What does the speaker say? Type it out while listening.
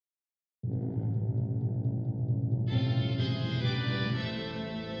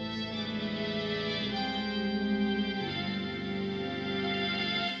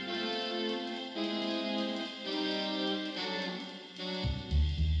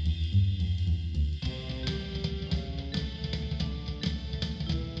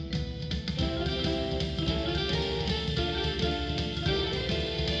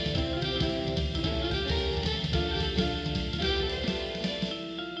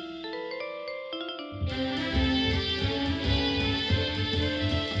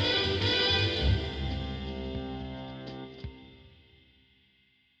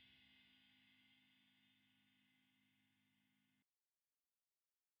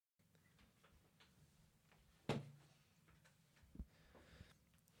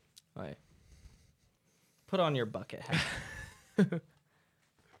All right. Put on your bucket hat.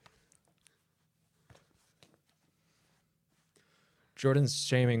 Jordan's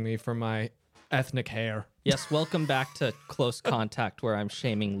shaming me for my ethnic hair. Yes, welcome back to Close Contact, where I'm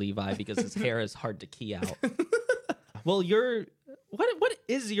shaming Levi because his hair is hard to key out. Well, what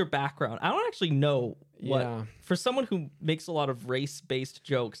is your background? I don't actually know what. Yeah. For someone who makes a lot of race-based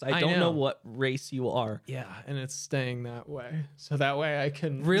jokes, I don't know what race you are. Yeah, and it's staying that way. So that way I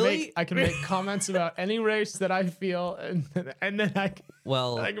can Really? I can make comments about any race that I feel, and then I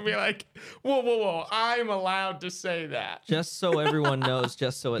can be like, whoa, I'm allowed to say that. Just so everyone knows,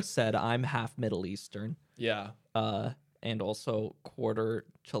 just so it's said, I'm half Middle Eastern. Yeah. And also quarter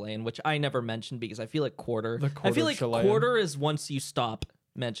Chilean, which I never mentioned because I feel like quarter Chilean. quarter is once you stop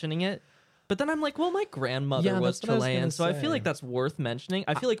mentioning it. But then I'm like, well, my grandmother was Chilean, so I feel like that's worth mentioning.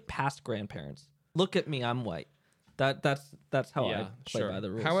 I feel like past grandparents. Look at me, I'm white. That's how I play by the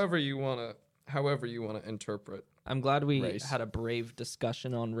rules. However you wanna interpret. I'm glad we race. had a brave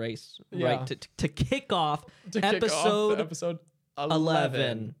discussion on race, Yeah. right? To kick off episode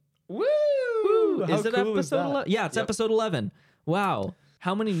 11. Woo! Is it episode 11? Yeah, it's episode 11. Wow.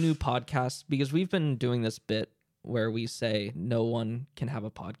 How many new podcasts? Because we've been doing this bit where we say no one can have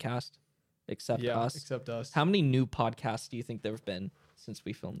a podcast except us. Except us. How many new podcasts do you think there have been since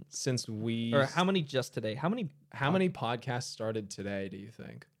we filmed? Or how many just today? How many podcasts started today, do you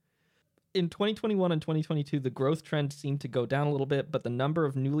think? In 2021 and 2022, the growth trend seemed to go down a little bit, but the number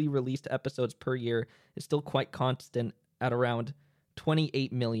of newly released episodes per year is still quite constant at around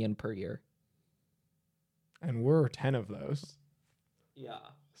 28 million per year. And we're 10 of those. Yeah.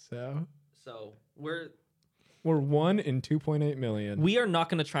 So we're 1 in 2.8 million. We are not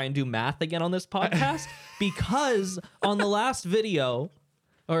going to try and do math again on this podcast because on the last video,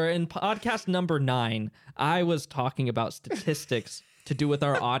 or in podcast number 9, I was talking about statistics to do with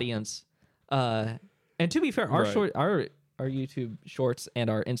our audience. And to be fair, our YouTube shorts and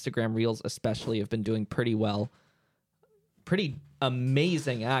our Instagram reels especially have been doing pretty well. Pretty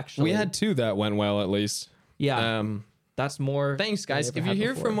amazing, actually. We had 2 that went well, at least. Yeah. That's more. Thanks, guys. If you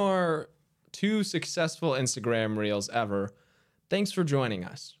hear from our 2 successful Instagram reels ever, thanks for joining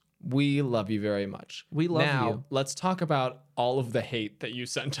us. We love you very much. We love now, you. Let's talk about all of the hate that you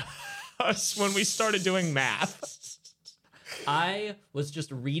sent us when we started doing math. I was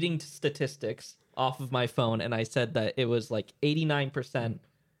just reading statistics off of my phone, and I said that it was like 89%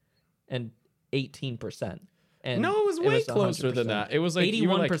 and 18%. And no, it was way closer than that. It was like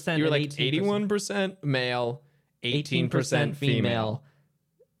 81%. You were like 81% male, 18% female.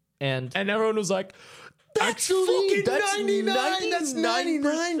 And everyone was like, that's 99. That's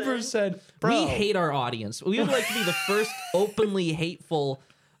 99%. Bro. We hate our audience. We would like to be the first openly hateful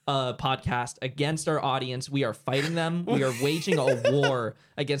podcast against our audience. We are fighting them. We are waging a war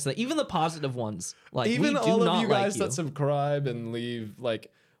against them. Even the positive ones. Like, even we do all not of you guys like that subscribe and leave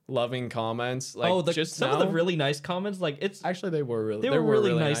like loving comments. Like, some of the really nice comments. Like, it's actually they were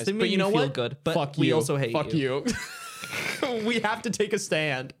really nice. They made but you know feel what? good. But fuck we you. also hate fuck you. We have to take a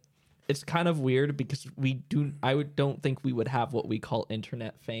stand. It's kind of weird because I don't think we would have what we call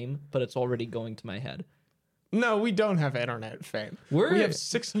internet fame, but it's already going to my head. No, we don't have internet fame. We have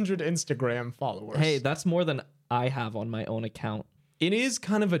 600 Instagram followers. Hey, that's more than I have on my own account. It is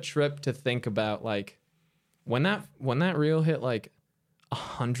kind of a trip to think about, like, when that reel hit like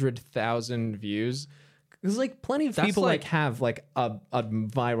 100,000 views. Because like plenty of people like have like a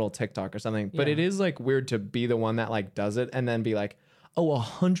viral TikTok or something, but it is like weird to be the one that like does it and then be like, oh,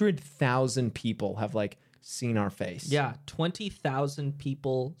 100,000 people have like seen our face. Yeah, 20,000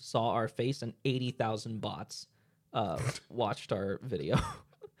 people saw our face and 80,000 bots watched our video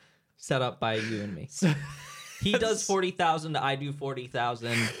set up by you and me. He does 40,000, I do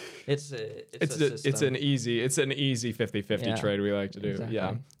 40,000. It's an easy 50-50 trade we like to do. Exactly.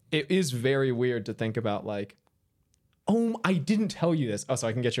 Yeah. It is very weird to think about, like, oh, I didn't tell you this. Oh, so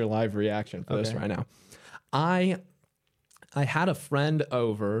I can get your live reaction for this right now. I had a friend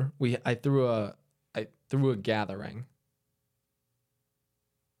over. I threw a gathering.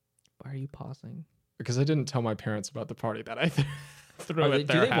 Why are you pausing? Because I didn't tell my parents about the party that I threw at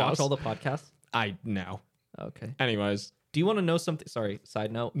their house. Do they house. watch all the podcasts? I know. Okay. Anyways. Do you want to know something? Sorry,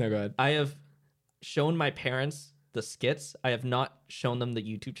 side note. No, go ahead. I have shown my parents the skits. I have not shown them the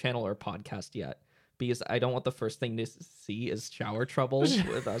YouTube channel or podcast yet because I don't want the first thing to see is shower trouble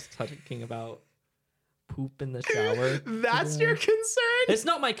with us talking about poop in the shower. That's your concern? It's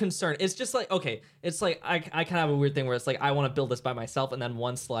not my concern. It's just like, okay, it's like I kind of have a weird thing where it's like I want to build this by myself, and then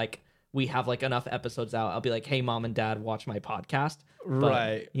once like we have like enough episodes out, I'll be like, hey, mom and dad, watch my podcast.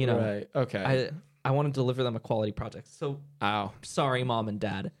 Right. But, you know, right. Okay. I want to deliver them a quality project. So, sorry, mom and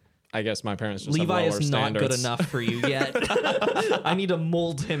dad. I guess my parents just Levi have lower is not standards. good enough for you yet. I need to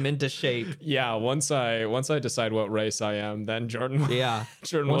mold him into shape. Yeah, once I decide what race I am, then Jordan. Yeah.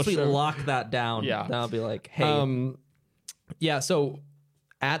 Jordan Once will we show. lock that down, Yeah. then I'll be like, hey. Yeah. So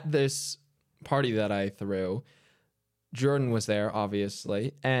at this party that I threw, Jordan was there,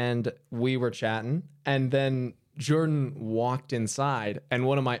 obviously, and we were chatting, and then Jordan walked inside, and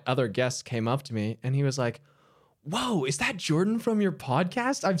one of my other guests came up to me, and he was like, "Whoa, is that Jordan from your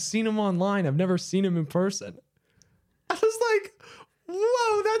podcast? I've seen him online. I've never seen him in person." I was like,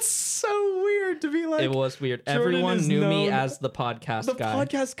 "Whoa, that's so weird to be like." It was weird. Jordan Everyone is knew me known- as the podcast the guy.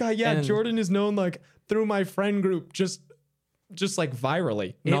 podcast guy. Yeah, And- Jordan is known like through my friend group, just like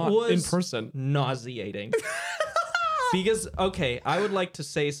virally, not was in person. nauseating. Because, okay, I would like to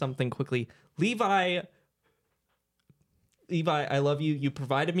say something quickly. Levi, I love you. You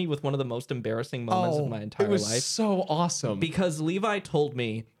provided me with one of the most embarrassing moments of my entire it was life. so awesome. Because Levi told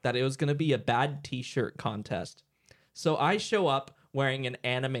me that it was going to be a bad t-shirt contest. So I show up wearing an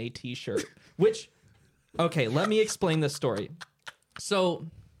anime t-shirt, which, okay, let me explain this story. So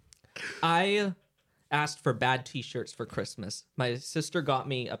I asked for bad t-shirts for Christmas. My sister got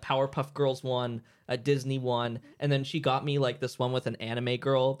me a Powerpuff Girls one, a Disney one, and then she got me like this one with an anime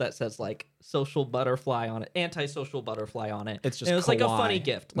girl that says like social butterfly on it, anti-social butterfly on it. It's just and it was like a kawaii. funny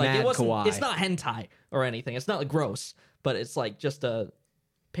gift. Like Mad it wasn't kawaii. it's not hentai or anything. It's not like gross, but it's like just a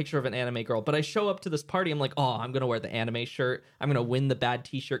picture of an anime girl. But I show up to this party, I'm like, oh, I'm gonna wear the anime shirt. I'm gonna win the bad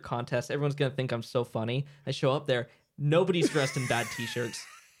t-shirt contest. Everyone's gonna think I'm so funny. I show up there, nobody's dressed in bad t-shirts.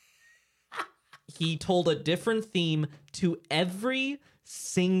 He told a different theme to every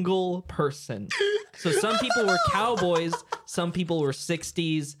single person. So some people were cowboys, some people were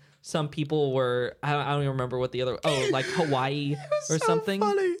 60s, some people were I don't even remember what the other like Hawaii or so something.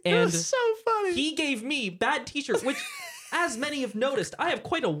 Funny. And it was so funny. he gave me bad t-shirts, which as many have noticed, I have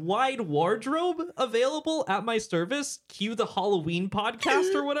quite a wide wardrobe available at my service. Cue the Halloween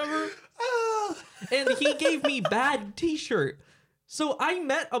podcast or whatever. And he gave me bad t-shirt. So I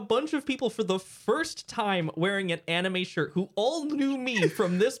met a bunch of people for the first time wearing an anime shirt who all knew me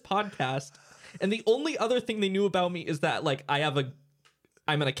from this podcast. And the only other thing they knew about me is that like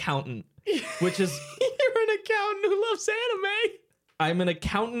I'm an accountant, which is You're an accountant who loves anime. I'm an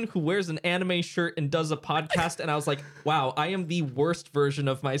accountant who wears an anime shirt and does a podcast. And I was like, wow, I am the worst version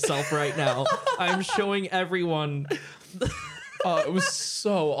of myself right now. I'm showing everyone. Oh, it was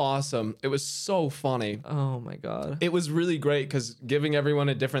so awesome. It was so funny. Oh my God. It was really great because giving everyone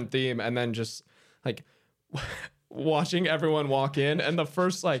a different theme and then just like watching everyone walk in and the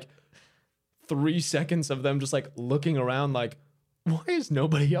first like 3 seconds of them just like looking around like, why is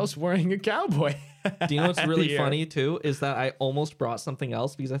nobody else wearing a cowboy? Do you know what's really Here. funny too? Is that I almost brought something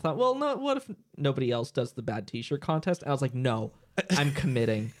else because I thought, well, no, what if nobody else does the bad t-shirt contest? And I was like, no, I'm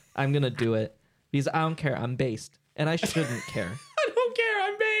committing. I'm going to do it because I don't care. I'm based and I shouldn't care. I don't care.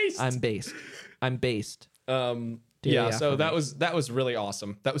 I'm based. I'm based. Yeah, so that was really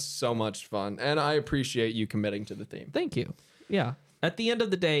awesome. That was so much fun. And I appreciate you committing to the theme. Thank you. Yeah. At the end of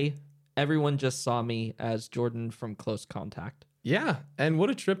the day, everyone just saw me as Jordan from Close Contact. Yeah, and what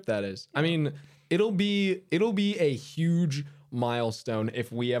a trip that is. I mean, it'll be a huge milestone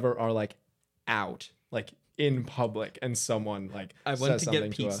if we ever are like out, like in public, and someone like I went to get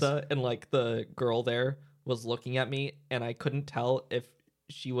pizza and like the girl there was looking at me and I couldn't tell if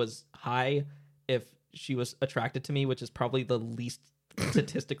she was high, if she was attracted to me, which is probably the least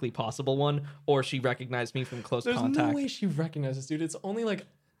statistically possible one, or she recognized me from Close Contact. There's no way she recognizes, dude. It's not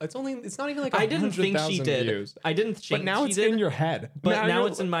even like I didn't think she did. Views. I didn't think But now she it's did, in your head. But now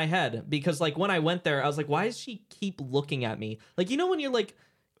you're- it's in my head because like when I went there, I was like, why does she keep looking at me? Like, you know, when you're like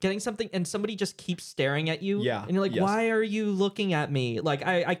getting something and somebody just keeps staring at you. Yeah, And you're like, yes. why are you looking at me? Like,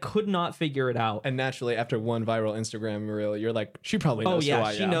 I could not figure it out. And naturally, after one viral Instagram reel, you're like, she probably knows who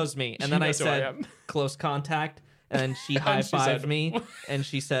I she am. knows me. And She then I knows who I said am. Close Contact, and she high And she fived said- me, and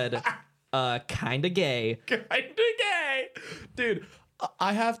she said, kinda gay. Kinda gay. Dude,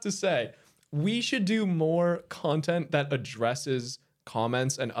 I have to say, we should do more content that addresses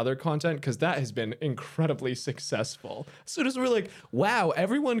comments and other content because that has been incredibly successful. So just we're like, wow,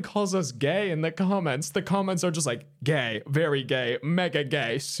 everyone calls us gay in the comments. The comments are just like gay, very gay, mega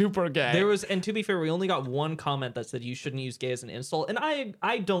gay, super gay. There was, and to be fair, we only got one comment that said you shouldn't use gay as an insult, and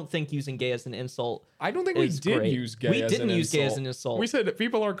I don't think using gay as an insult. I don't think we is did great. use gay We as didn't an use gay as insult. an insult. We said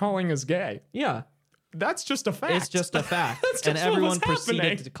people are calling us gay. Yeah. That's just a fact. It's just a fact. That's And just what everyone was happening.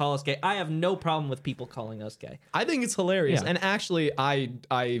 proceeded to call us gay. I have no problem with people calling us gay. I think it's hilarious. Yeah. And actually,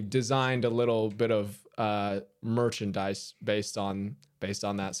 I designed a little bit of merchandise based on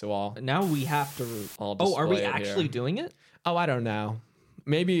that. So Now we have to. I'll Oh, are we display it actually here. doing it? I don't know.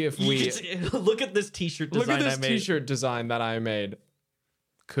 Maybe if we look at this t-shirt design I made. T-shirt design that I made.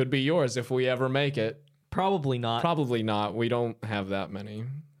 Could be yours if we ever make it. Probably not. Probably not. We don't have that many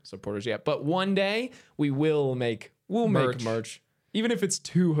supporters yet. But one day we'll make merch. Even if it's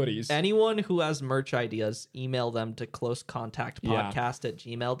 2 hoodies. Anyone who has merch ideas, email them to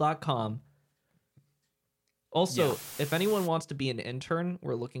closecontactpodcast@gmail.com. Also, if anyone wants to be an intern,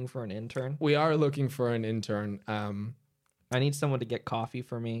 we're looking for an intern. We are looking for an intern. I need someone to get coffee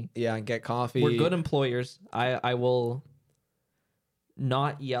for me. Yeah, get coffee. We're good employers. I will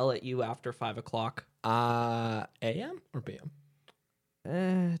not yell at you after 5 o'clock. AM or PM?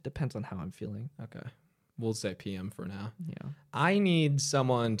 Depends on how I'm feeling. Okay. We'll say PM for now. Yeah. I need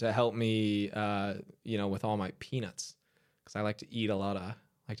someone to help me, with all my peanuts, because I like to eat a lot of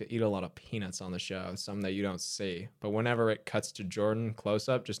peanuts on the show. Some that you don't see, but whenever it cuts to Jordan close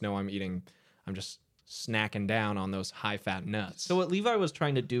up, just know I'm just snacking down on those high fat nuts. So what Levi was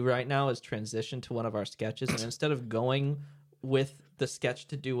trying to do right now is transition to one of our sketches, and instead of going with the sketch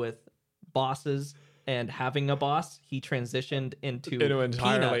to do with bosses and having a boss, he transitioned into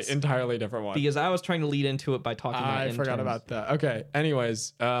entirely different one. Because I was trying to lead into it by talking about I forgot about that. Okay.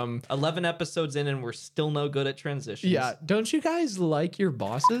 Anyways, 11 episodes in and we're still no good at transitions. Yeah. Don't you guys like your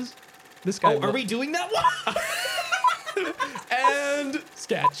bosses? This guy. Oh, are we doing that one? And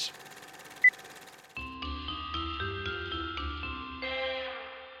sketch.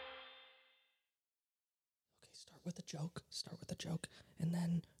 Start with a joke, and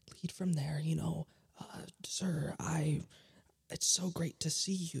then lead from there. Sir, it's so great to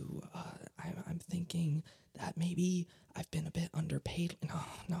see you. I'm thinking that maybe I've been a bit underpaid.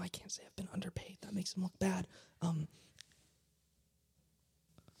 No, I can't say I've been underpaid. That makes him look bad.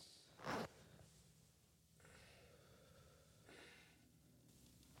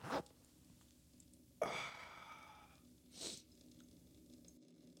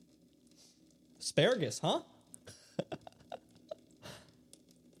 Asparagus, huh?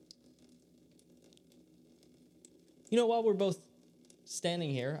 While we're both standing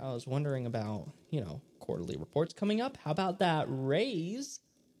here, I was wondering about, quarterly reports coming up. How about that raise?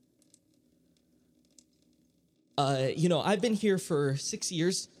 I've been here for 6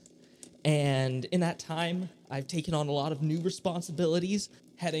 years, and in that time, I've taken on a lot of new responsibilities,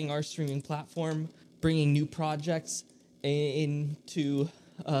 heading our streaming platform, bringing new projects into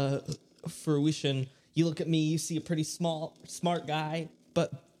fruition. You look at me, you see a pretty smart guy,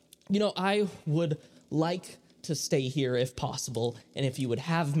 but, I would like to stay here if possible, and if you would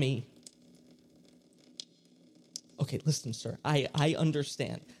have me. Okay, listen, sir, I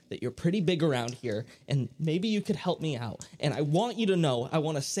understand that you're pretty big around here, and maybe you could help me out, and I want you to know, I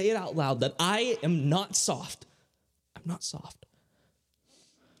want to say it out loud, that I am not soft. I'm not soft.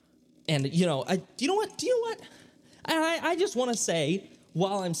 And, do you know what? I just want to say,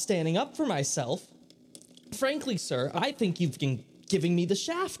 while I'm standing up for myself, frankly, sir, I think you've been giving me the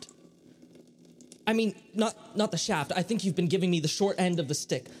shaft. I mean, not the shaft. I think you've been giving me the short end of the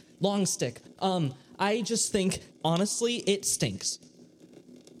stick. Long stick. I just think, honestly, it stinks.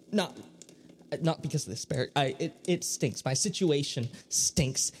 Not because of the asparagus. It stinks. My situation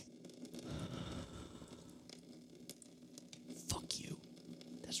stinks. Fuck you.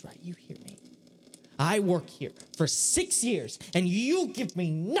 That's right, you hear me. I work here for 6 years, and you give me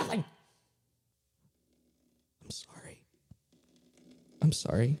nothing. I'm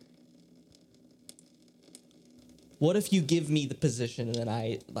sorry. What if you give me the position and then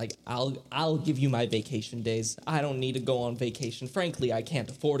I'll give you my vacation days? I don't need to go on vacation. Frankly, I can't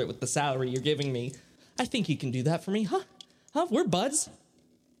afford it with the salary you're giving me. I think you can do that for me, huh? Huh? We're buds.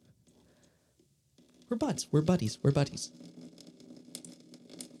 We're buds. We're buddies. We're buddies.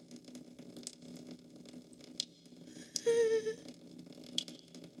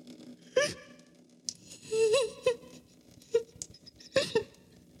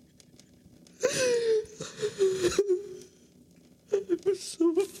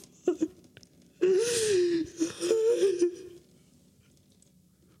 So fun.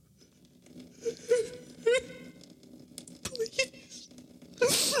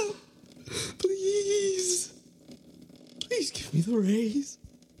 Please give me the raise.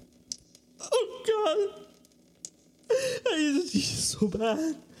 Oh God, I just need it so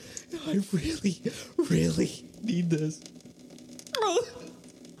bad. I really, really need this.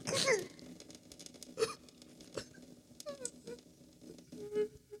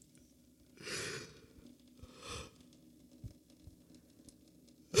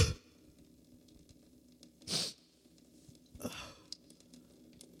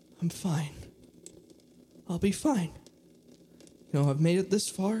 I'm fine. I'll be fine. I've made it this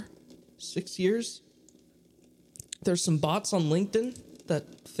far. 6 years. There's some bots on LinkedIn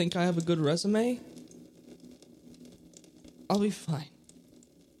that think I have a good resume, I'll be fine.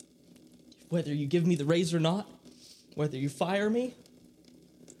 Whether you give me the raise or not, whether you fire me,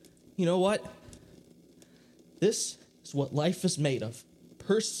 you know what? This is what life is made of.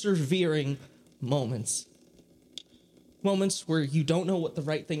 Persevering moments. Moments where you don't know what the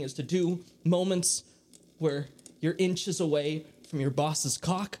right thing is to do. Moments where you're inches away from your boss's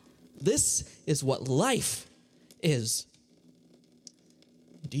cock. This is what life is.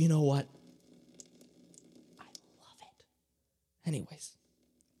 Do you know what? I love it. Anyways,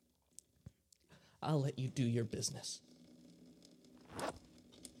 I'll let you do your business.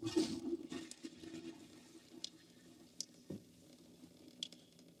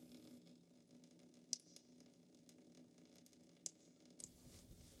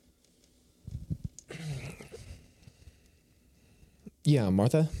 Yeah,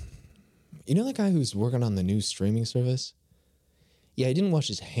 Martha, you know that guy who's working on the new streaming service? Yeah, he didn't wash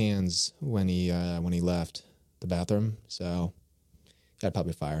his hands when he left the bathroom, so I'd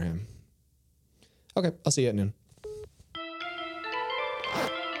probably fire him. Okay, I'll see you at noon.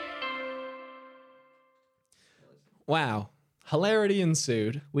 Wow, hilarity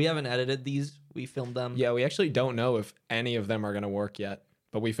ensued. We haven't edited these. We filmed them. Yeah, we actually don't know if any of them are going to work yet,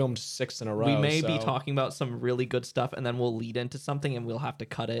 but we filmed 6 in a row. We may be talking about some really good stuff, and then we'll lead into something, and we'll have to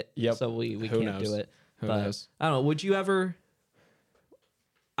cut it. Yep. So we Who can't knows? do it. Who But knows? I don't know. Would you ever...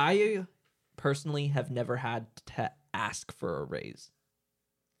 I personally have never had to ask for a raise.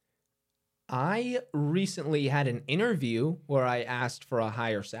 I recently had an interview where I asked for a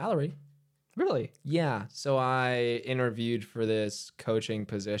higher salary. Really? Yeah, so I interviewed for this coaching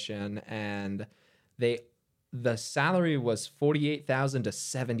position, and the salary was $48,000 to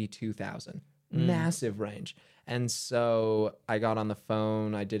 $72,000, massive range. And so I got on the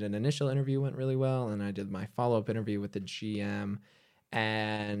phone. I did an initial interview, went really well, and I did my follow-up interview with the GM.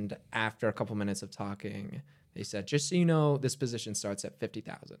 And after a couple minutes of talking, they said, "Just so you know, this position starts at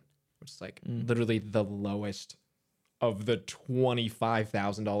 $50,000," which is like literally the lowest of the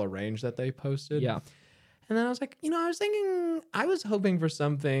 $25,000 range that they posted. Yeah. And then I was like, I was hoping for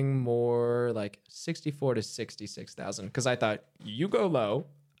something more like 64 to 66,000, because I thought, you go low,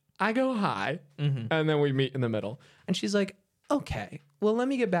 I go high, and then we meet in the middle. And she's like, okay, well, let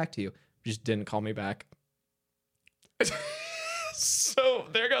me get back to you. Just didn't call me back. So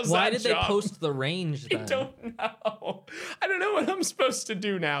there goes Why that did job. they post the range then? I don't know. I don't know what I'm supposed to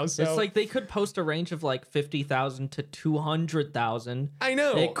do now. So It's like they could post a range of like 50,000 to 200,000. I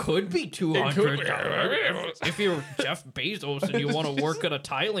know. It could be 200,000. If you're Jeff Bezos and you want to work at a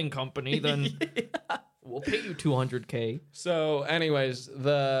tiling company, then we'll pay you $200K. So, anyways,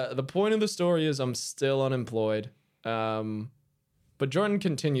 the point of the story is I'm still unemployed. But Jordan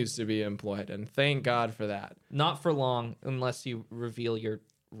continues to be employed, and thank God for that. Not for long, unless you reveal your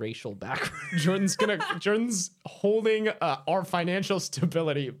racial background. Jordan's holding our financial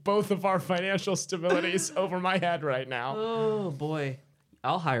stability, both of our financial stabilities, over my head right now. Oh boy,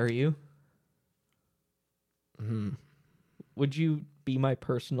 I'll hire you. Would you be my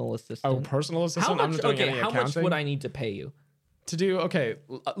personal assistant? Oh, personal assistant. How I'm much? not doing Okay, any how much accounting? would I need to pay you? To do? Okay,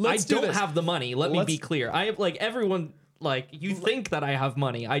 let's I do don't this. have the money. Let me be clear. I have like everyone. Like you think that I have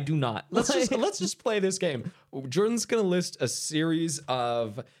money, I do not. Let's just play this game. Jordan's gonna list a series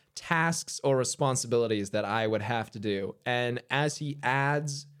of tasks or responsibilities that I would have to do, and as he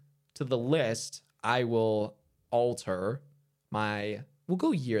adds to the list, I will alter my. We'll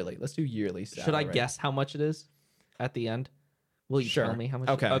go yearly. Let's do yearly salary. Should I guess how much it is at the end? Will you Sure. tell me how much?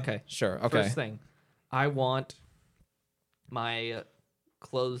 Okay. Okay. Sure. Okay. First thing, I want my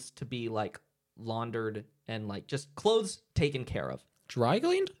clothes to be like laundered and like just clothes taken care of. Dry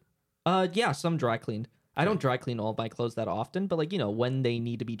cleaned? Yeah, some dry cleaned. I don't dry clean all my clothes that often, but like, when they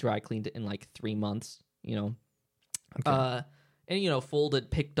need to be dry cleaned in like 3 months, Okay. and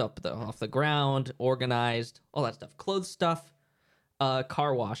folded, picked up off the ground, organized, all that stuff. Clothes stuff,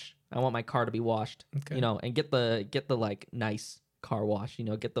 car wash. I want my car to be washed, Okay. and get the like nice car wash,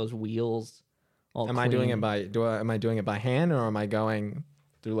 get those wheels all Am I doing clean. am I doing it by hand, or am I going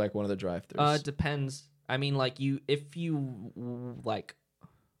through like one of the drive-thrus? Depends. I mean, like if you like,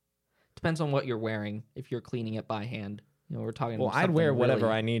 depends on what you're wearing. If you're cleaning it by hand, we're talking. Well, I'd something wear whatever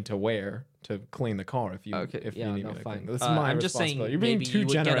really... I need to wear to clean the car. If you yeah, need no, me to fine. clean. This is my I'm just saying, responsibility. You're being maybe too you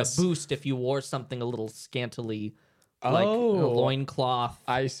would generous. get a boost if you wore something a little scantily, like a loincloth.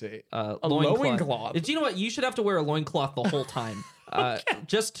 I see. A loincloth. Do you know what? You should have to wear a loincloth the whole time,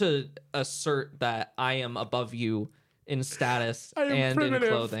 just to assert that I am above you in status I am and primitive. in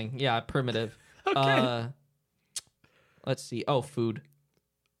clothing. Yeah, primitive. Okay. Let's see. Oh, food.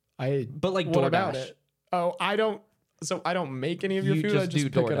 But like what about DoorDash. it? Oh, I don't. so I don't make any of your You food. just I just do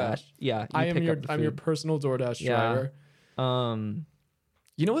pick it up. DoorDash. Yeah, I am your I'm your personal DoorDash Yeah. driver.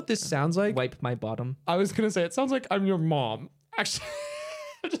 You know what this sounds like? Wipe my bottom. I was gonna say it sounds like I'm your mom. Actually,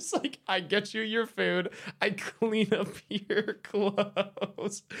 just like I get you your food, I clean up your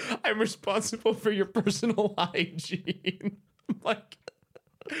clothes. I'm responsible for your personal hygiene. Like,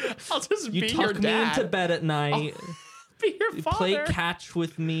 I'll just You be your tuck me dad. into bed at night. Be your You father. play catch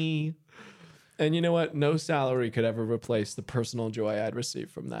with me. And you know what? No salary could ever replace the personal joy I'd receive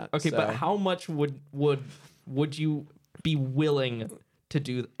from that. Okay, So- but how much would you be willing to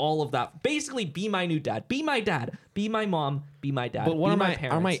do all of that? Basically, be my new dad. Be my dad. Be my mom. Be my dad. But what be are my my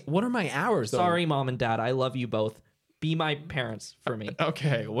parents. what are my hours? Though? Sorry, mom and dad. I love you both. Be my parents for me.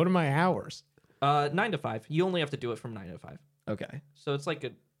 Okay, what are my hours? 9 to 5. You only have to do it from 9 to 5. Okay. So it's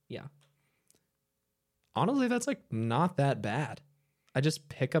like yeah. Honestly, that's like not that bad. I just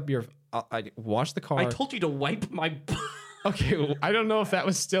pick up your. I wash the car. I told you to wipe my. Okay, well, I don't know if that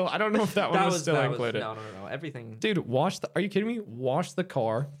was still. I don't know if that one was still included. No. Everything. Dude, Are you kidding me? Wash the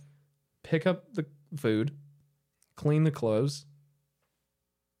car, pick up the food, clean the clothes.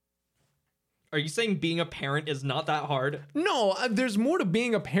 Are you saying being a parent is not that hard? No, there's more to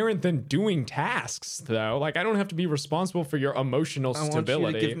being a parent than doing tasks, though. Like, I don't have to be responsible for your emotional I stability.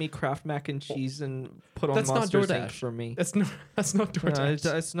 want you to give me Kraft mac and cheese and put on That's not Monsters Inc. DoorDash for me. That's not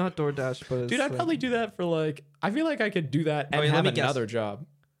DoorDash. It's not DoorDash, but it's Dude, I'd probably do that for like. I feel like I could do that and wait, let have me guess. another job.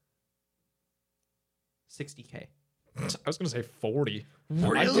 60K. I was gonna say 40.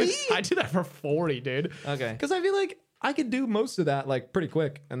 Really? I did that for 40, dude. Okay. Because I feel like I could do most of that like pretty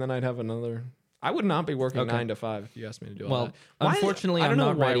quick, and then I'd have another. I would not be working Okay. 9 to 5 if you asked me to do all Well, that. Why- unfortunately, I don't I'm know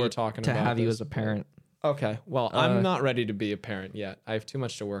not why ready we're talking to about have you this. as a parent. Okay, well, I'm not ready to be a parent yet. I have too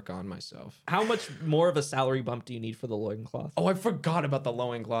much to work on myself. How much more of a salary bump do you need for the loincloth? Oh, I forgot about the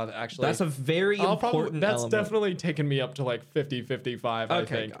loincloth, actually. That's a very important That's element. definitely taken me up to like 50, 55, I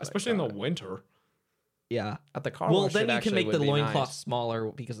Okay, think. got it, Especially in got the winter. Yeah. At the car Well, wash, then it you can actually make the would be loincloth nice.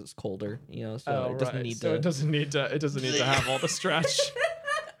 smaller because it's colder, so Oh, it doesn't right. need So to. it doesn't need to have all the stretch.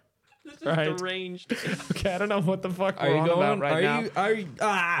 This is right. deranged. Okay, I don't know what the fuck Are we're you on going? about right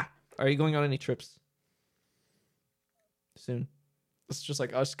now. Are you going on any trips soon? It's just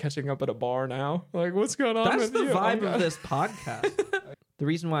like us catching up at a bar now. Like, what's going on That's with the you? vibe Okay. of this podcast. The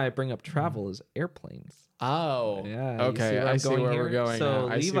reason why I bring up travel is airplanes. Oh, Yeah. Okay, you see I I'm see going where here? we're going So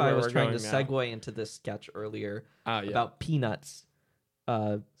now. I see Levi where was we're trying to going now. segue into this sketch earlier Yeah. about peanuts.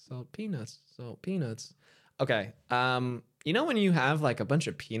 Salt peanuts. Okay. You know when you have like a bunch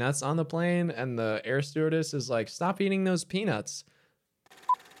of peanuts on the plane and the air stewardess is like, "Stop eating those peanuts."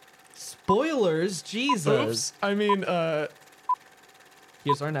 Spoilers, Jesus. Oops. I mean,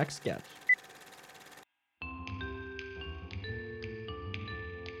 Here's our next sketch.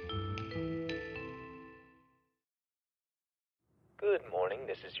 Good morning,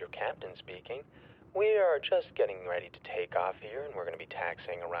 this is your captain speaking. We are just getting ready to take off here, and we're going to be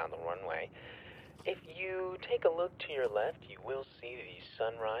taxiing around the runway. If you take a look to your left, you will see the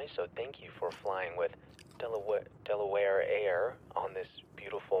sunrise, so thank you for flying with Delaware Air on this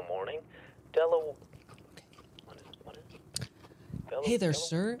beautiful morning. Hey there,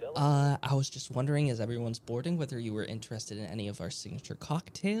 sir. I was just wondering, as everyone's boarding, whether you were interested in any of our signature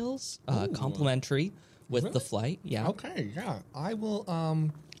cocktails, complimentary with the flight. Yeah. Okay, yeah. I will,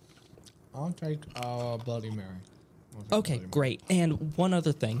 I'll take Bloody Mary. Okay, great. And one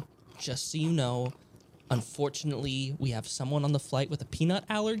other thing, just so you know, unfortunately, we have someone on the flight with a peanut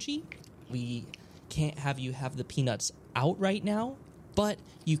allergy. We can't have you have the peanuts out right now, but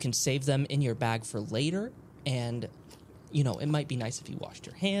you can save them in your bag for later. And, it might be nice if you washed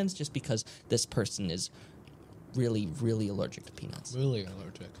your hands just because this person is really, really allergic to peanuts. Really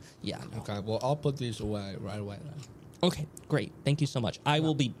allergic. Yeah. No. Okay, well, I'll put these away right away then. Okay, great. Thank you so much. I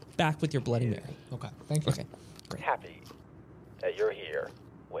will be back with your Bloody Mary. Okay, thank you. Okay, great. Happy that you're here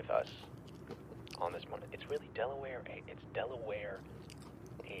with us on this morning. It's really Delaware. It's Delaware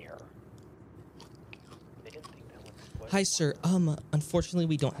Air. They didn't think that was. Hi, sir. Unfortunately,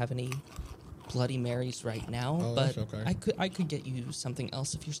 we don't have any Bloody Marys right now, Oh, but that's okay. I could get you something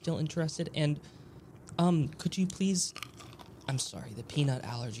else if you're still interested. And, could you please? I'm sorry, the peanut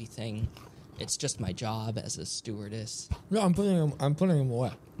allergy thing. It's just my job as a stewardess. No, I'm putting them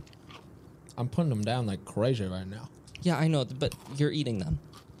away. I'm putting them down like crazy right now. Yeah, I know, but you're eating them.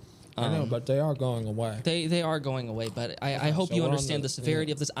 I know, but they are going away. They are going away, but I hope so you we're on understand the- the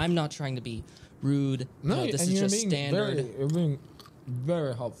severity of this. I'm not trying to be rude. No, this and is you're just being standard. you're being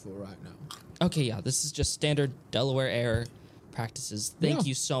very helpful right now. Okay, yeah, this is just standard Delaware Air practices. Thank Yeah.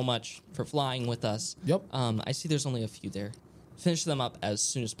 you so much for flying with us. Yep. I see there's only a few there. finish them up as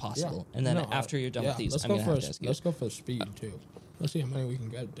soon as possible. And then after you're done with these, I'm going to have to ask you. Let's go for speed, too. Let's see how many we can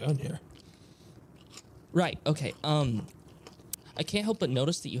get done here. Right, okay. I can't help but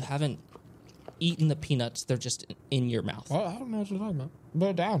notice that you haven't eaten the peanuts. They're just in your mouth. Well, I don't know what you're talking about.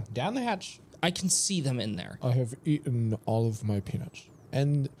 But down the hatch. I can see them in there. I have eaten all of my peanuts.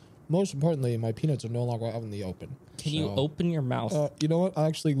 And most importantly, my peanuts are no longer out in the open. Can you open your mouth? You know what? I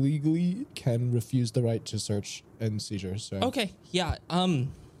actually legally can refuse the right to search and seizure. So. Okay, yeah,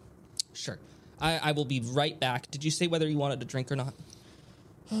 sure. I will be right back. Did you say whether you wanted a drink or not?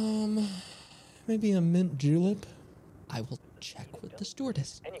 Maybe a mint julep? I will check with the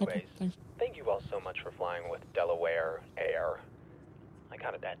stewardess. Anyways, thanks. thank you all so much for flying with Delaware Air. I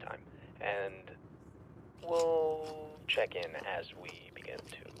got it that time. And we'll check in as we begin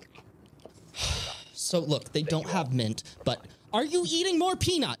to. So look, they don't have mint, but are you eating more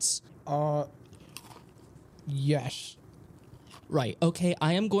peanuts? Yes. Right, okay,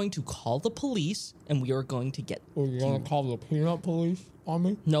 I am going to call the police, and we are going to get... Are you going to call the peanut police on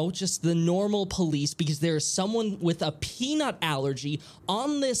me? No, just the normal police, because there is someone with a peanut allergy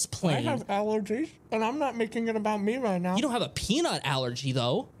on this plane. I have allergies, and I'm not making it about me right now. You don't have a peanut allergy,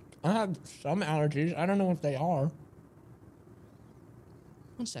 though. I have some allergies. I don't know what they are.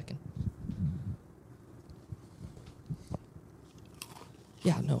 1 second.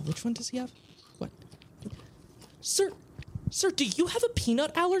 Yeah, no, which one does he have? What? Sir, do you have a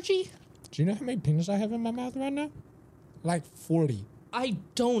peanut allergy? Do you know how many peanuts I have in my mouth right now? Like 40. I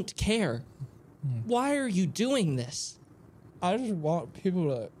don't care. Why are you doing this? I just want people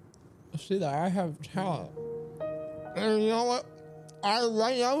to see that I have talent. And you know what?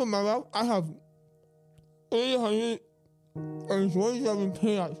 Right now in my mouth, I have 827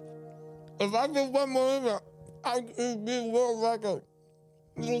 peanuts. If I get one more in there, I could be world record.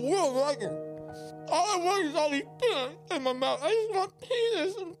 The world record. All I want is all these peanuts in my mouth. I just want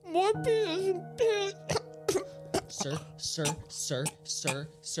peanuts and more peanuts and peanuts.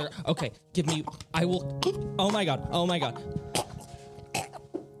 Sir. Okay, give me... I will... Oh my god.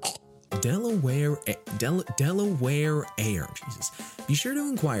 Delaware Air. Jesus. Be sure to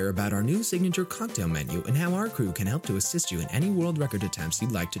inquire about our new signature cocktail menu and how our crew can help to assist you in any world record attempts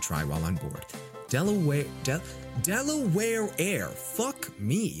you'd like to try while on board. Delaware Air. Fuck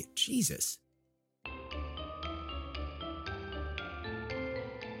me. Jesus.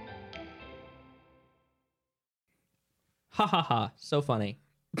 Ha ha ha. So funny.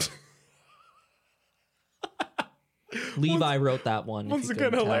 Levi wrote that one. Once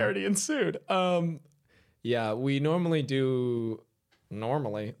again, hilarity ensued. Yeah, we normally do...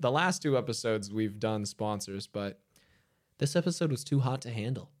 The last 2 episodes we've done sponsors, but this episode was too hot to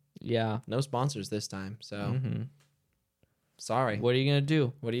handle. Yeah. No sponsors this time, so... Sorry. What are you going to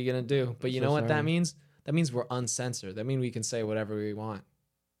do? What are you going to do? But you know what that means? That means we're uncensored. That means we can say whatever we want.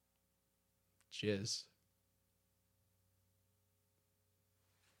 Jizz.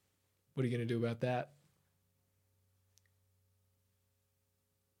 What are you going to do about that?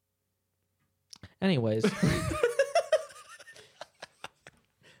 Anyways.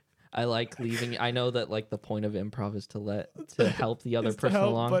 I like leaving. I know that like the point of improv is to help the other person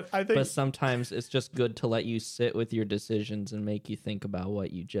along, but sometimes it's just good to let you sit with your decisions and make you think about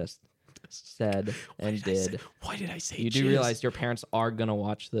what you just said and did. Why did I say You do realize your parents are gonna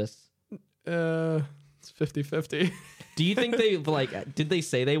watch this? It's 50-50. Do you think they like? Did they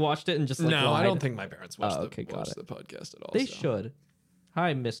say they watched it and just like? No, lied? I don't think my parents watched, watched the podcast at all. They should.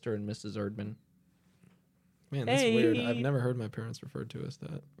 Hi, Mr. and Mrs. Erdman. Man, that's weird. I've never heard my parents referred to as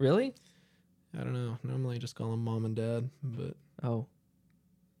that. Really? I don't know. Normally I just call them mom and dad, but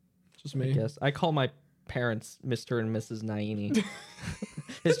just me. I guess I call my parents Mr. and Mrs. Naini.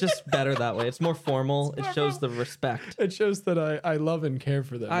 It's just better that way. It's more formal. It shows the respect. It shows that I love and care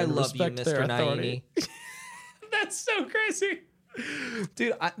for them. I and love you, respect their Mr. authority. Naini. That's so crazy.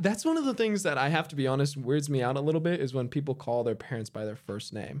 Dude, that's one of the things that I have to be honest weirds me out a little bit is when people call their parents by their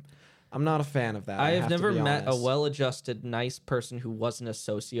first name. I'm not a fan of that. I have never met honest. a well-adjusted, nice person who wasn't a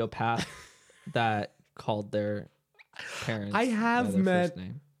sociopath that called their parents. I have by their met first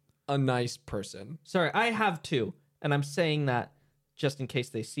name. a nice person. Sorry, I have too, and I'm saying that just in case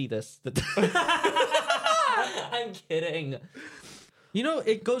they see this. I'm kidding. You know,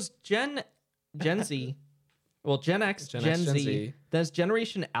 it goes Gen Z. Well, Gen X, Gen Z, there's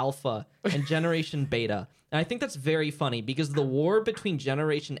Generation Alpha and Generation Beta. And I think that's very funny because the war between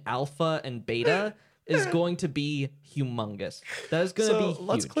Generation Alpha and Beta is going to be humongous. That is going to be huge.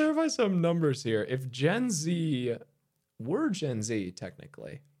 Let's clarify some numbers here. If Gen Z were Gen Z,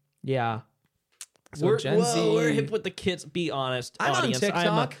 technically. Yeah. So Gen Z... We're hip with the kids. Be honest, I'm audience. on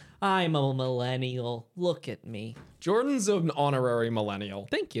TikTok. I'm a millennial. Look at me. Jordan's an honorary millennial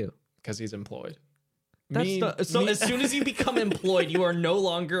Thank you. because he's employed. As soon as you become employed, you are no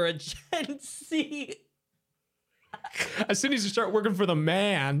longer a Gen Z. As soon as you start working for the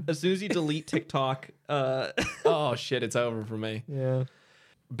man. As soon as you delete TikTok, Oh, shit, it's over for me. yeah.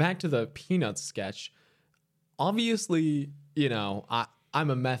 Back to the Peanuts sketch. Obviously, you know, I'm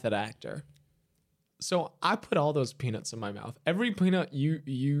a method actor. So I put all those peanuts in my mouth. Every peanut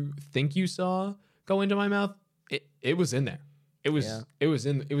you think you saw go into my mouth, it was in there. It was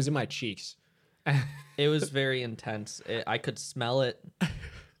in my cheeks. It was very intense. I could smell it.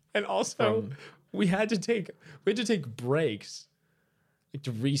 And also we had to take breaks like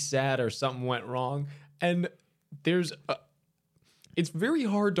to reset or something went wrong. And it's very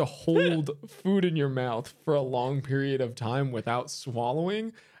hard to hold food in your mouth for a long period of time without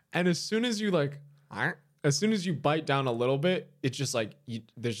swallowing. And as soon as you bite down a little bit, it's just like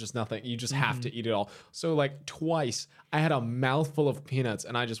there's just nothing. You just have to eat it all. So like twice I had a mouthful of peanuts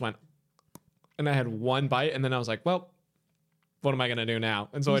and I just went and I had one bite and then I was like, well, what am I gonna do now?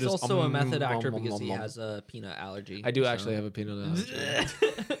 And so He's I just also a method actor because he has a peanut allergy. I do actually have a peanut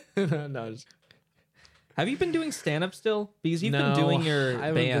allergy. No, Have you been doing stand-up still? Because you've been doing your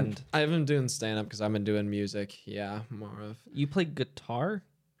band. I haven't been doing stand-up because I've been doing music. Yeah, more of. You play guitar?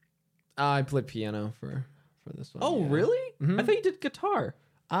 I play piano for this one. Oh, yeah. really? Mhm. I thought you did guitar.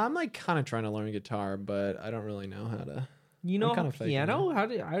 I'm like kind of trying to learn guitar, but I don't really know how to. You know kinda faking piano? it.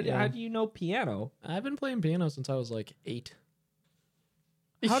 How do you know piano? I've been playing piano since I was like 8.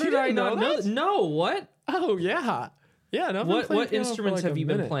 How You did I didn't not know that? that? No, what? Oh yeah, yeah. No, I've been What playing piano for, instruments like, have a you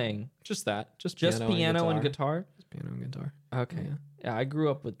been minute. playing? Just that. Just Piano and guitar? Just piano and guitar. Okay. Yeah, I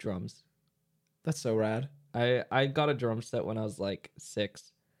grew up with drums. That's so rad. I got a drum set when I was like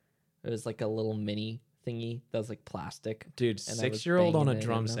 6. It was like a little mini thingy that was like plastic. Dude, And I was 6-year-old on a banging it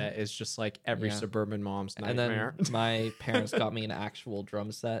drum in set is just like every Yeah. suburban mom's And nightmare. then my parents got me an actual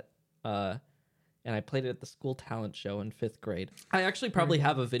drum set. And I played it at the school talent show in 5th grade. I actually probably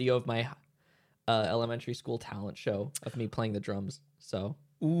have a video of my elementary school talent show of me playing the drums. So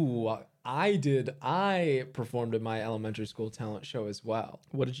Ooh, I performed in my elementary school talent show as well.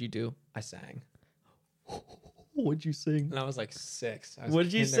 what did you do? I sang. What'd you sing? And I was like 6. I was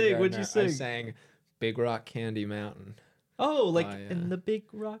What'd you sing? What'd you kindergartner. I sing? sang Big Rock Candy Mountain. Oh, like Oh, yeah. in the big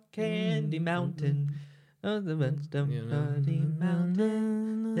rock candy mountain. On the west of Yeah. Candy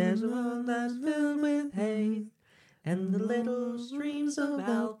Mountain, there's a world that's filled with hay, and the little streams of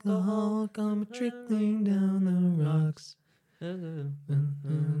alcohol come trickling down the rocks.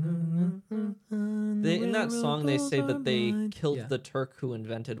 In that song, they say that they killed Yeah. the Turk who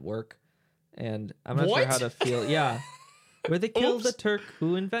invented work, and I'm not sure What? how to feel. Yeah, where they killed the Oops. Turk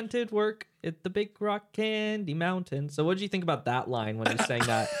who invented work at the Big Rock Candy Mountain. So, what did you think about that line when you sang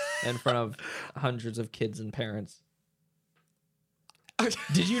that in front of hundreds of kids and parents?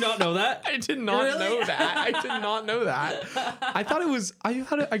 Did you not know that? I did not Really? know that. I did not know that. I thought it was.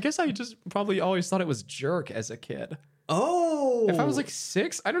 I guess I just probably always thought it was jerk as a kid. Oh, If I was like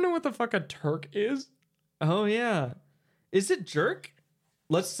 6, I don't know what the fuck a Turk is. oh yeah, is it jerk?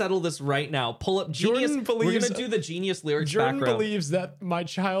 Let's settle this right now. Pull up Genius. Jordan We're believes- gonna do the Genius lyrics Jordan background. believes that my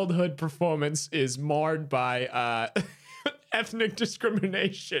childhood performance is marred by ethnic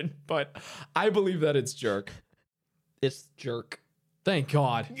discrimination, but I believe that it's jerk. It's jerk. Thank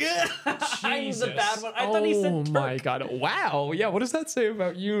God. I used a bad one. I thought he said Oh Turk. my God. Wow. Yeah. What does that say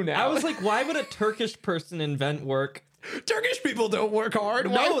about you now? I was like, why would a Turkish person invent work? Turkish people don't work hard.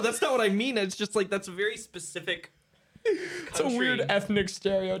 No, Why- that's not what I mean. It's just like that's a very specific. It's a weird ethnic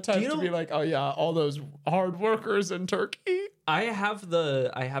stereotype Do you to know- be like, oh yeah, all those hard workers in Turkey. I have the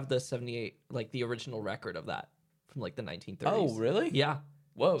 78, like the original record of that from like the 1930s. Oh, really? Yeah.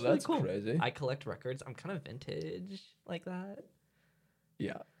 Whoa, It's really that's cool. crazy. I collect records. I'm kind of vintage like that.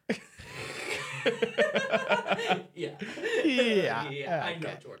 Yeah. Yeah. Yeah. I know,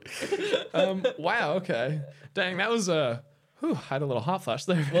 Jordan. Wow. Okay. Dang, that was I had a little hot flash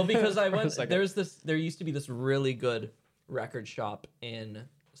there. Well, because I For a went, second. there used to be this really good record shop in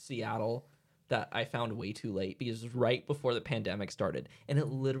Seattle that I found way too late because it was right before the pandemic started, and it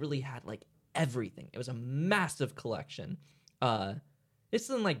literally had like everything. It was a massive collection. It's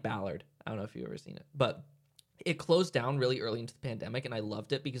in like Ballard. I don't know if you've ever seen it, but it closed down really early into the pandemic, and I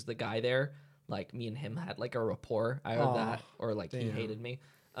loved it because the guy there, like me and him had like a rapport. I heard that, or like he damn. hated me.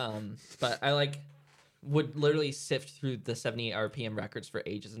 But I like would literally sift through the 78 RPM records for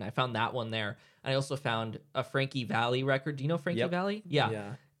ages, and I found that one there. I also found a Frankie Valli record. Do you know Frankie Yep. Valli? Yeah.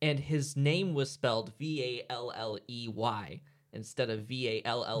 Yeah. And his name was spelled Valley instead of What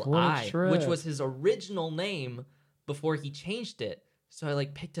a Valli, which trip. was his original name before he changed it So I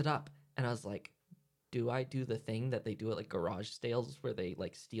like picked it up and I was like, do I do the thing that they do at like garage sales where they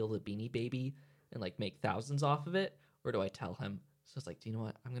like steal the Beanie Baby and like make thousands off of it? Or do I tell him? So it's like, do you know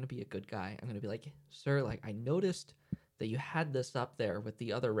what? I'm going to be a good guy. I'm going to be like, sir, like I noticed that you had this up there with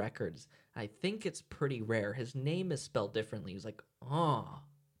the other records. I think it's pretty rare. His name is spelled differently. He's like, oh,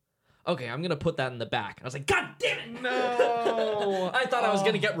 okay, I'm going to put that in the back. I was like, God damn it. No. I thought I was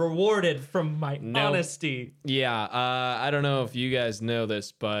going to get rewarded from my honesty. Yeah, I don't know if you guys know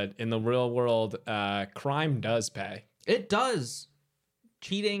this, but in the real world, crime does pay. It does.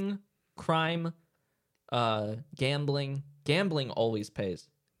 Cheating, crime, gambling. Gambling always pays.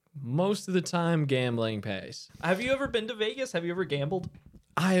 Most of the time, gambling pays. Have you ever been to Vegas? Have you ever gambled?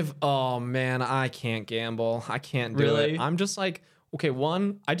 Oh man, I can't gamble. I can't do Really? it. I'm just like, okay,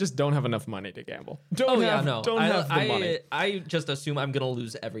 one, I just don't have enough money to gamble. Don't have the money. I just assume I'm gonna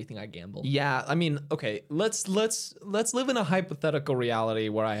lose everything I gamble. Yeah, I mean, okay, let's live in a hypothetical reality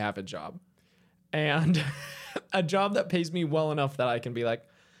where I have a job. And a job that pays me well enough that I can be like,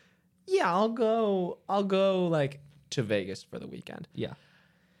 yeah, I'll go like to Vegas for the weekend. Yeah.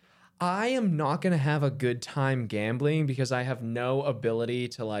 I am not going to have a good time gambling because I have no ability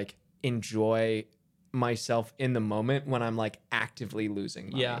to like enjoy myself in the moment when I'm like actively losing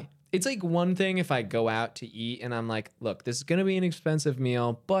money. Yeah. It's like one thing if I go out to eat and I'm like, look, this is going to be an expensive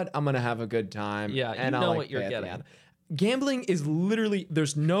meal, but I'm going to have a good time. Yeah, and you I'll, know like, what you're pay at the getting. end. Gambling is literally,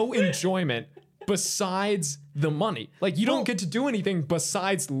 there's no enjoyment besides the money. Like you don't get to do anything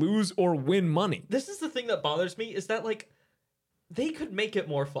besides lose or win money. This is the thing that bothers me is that like they could make it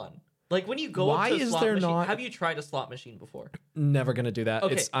more fun. Like when you go Why up to a is slot there machine, not- have you tried a slot machine before? Never going to do that.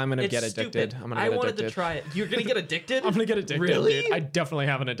 Okay, I'm going to it's get addicted. stupid. I'm going to I get wanted addicted. to try it. You're gonna get addicted? I'm gonna get addicted, Really? dude. I definitely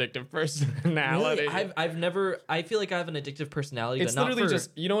have an addictive personality. Really? I've never. I feel like I have an addictive personality. It's but not literally for,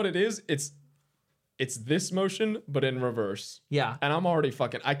 just, you know what it is? It's this motion, but in reverse. yeah. And I'm already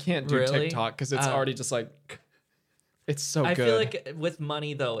fucking, I can't do Really? TikTok because it's already just like, it's so I good. feel like with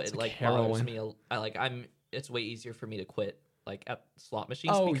money though, it like bothers heroin. me. It's way easier for me to quit like at slot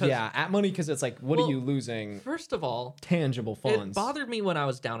machines. Oh because, yeah, at money because it's like, what Well, are you losing? First of all, Tangible it funds. bothered me when I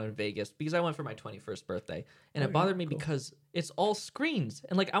was down in Vegas because I went for my 21st birthday, and it bothered me because it's all screens,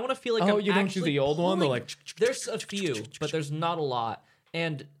 and like I want to feel like Oh, I'm you don't do actually the old one? They're pulling- like- there's a few, but there's not a lot,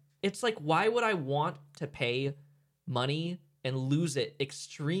 and it's like why would I want to pay money and lose it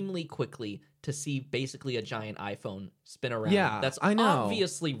extremely quickly to see basically a giant iPhone spin around? Yeah, that's I know.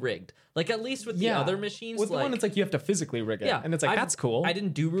 obviously rigged. Like at least with the other machines, With the like, one, it's like you have to physically rig it. yeah, And it's like, that's cool. I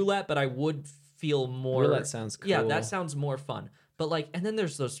didn't do roulette, but I would feel more. Roulette sounds Yeah, cool. that sounds more fun. But like, and then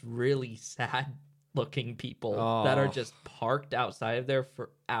there's those really sad looking people that are Oh. just parked outside of there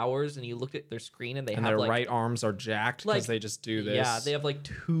for hours, and you look at their screen and they and have their like, right arms are jacked because like, they just do this. yeah, they have like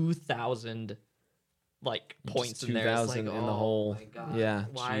 2,000 like points in there. It's 2,000 like, in the oh hole. my God, Yeah,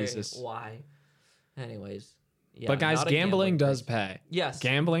 why? Jesus. Why? Anyways, yeah. But guys, not a gambling does person. pay. Yes.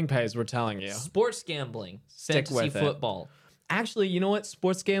 Gambling pays, we're telling you. Sports gambling, Stick fantasy with it. football. Actually, you know what?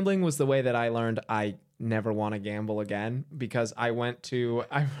 Sports gambling was the way that I learned I never want to gamble again because I went to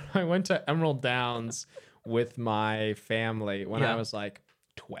Emerald Downs with my family when I Yeah. was like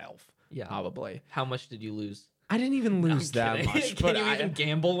 12. Yeah. Probably. How much did you lose? I didn't even lose that Kidding. much. Can but you I, even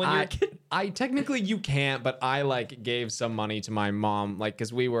gamble when you're a kid? I technically you can't, but I like gave some money to my mom, like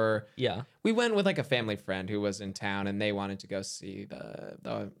because we Yeah. went with like a family friend who was in town and they wanted to go see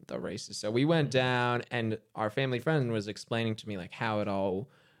the races. So we went down and our family friend was explaining to me like how it all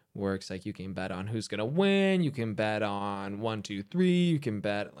works. Like you can bet on who's gonna win, you can bet on 1, 2, 3, you can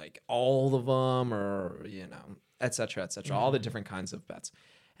bet like all of them, or et cetera, all the different kinds of bets.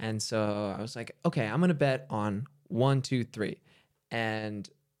 And so I was like, okay, I'm gonna bet on 1, 2, 3, and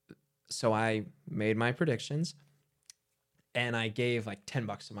so I made my predictions. And I gave like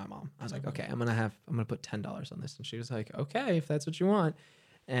 $10 to my mom. I was like, okay, I'm gonna put $10 on this. And she was like, okay, if that's what you want.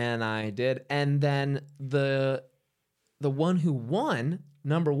 And I did. And then the one who won,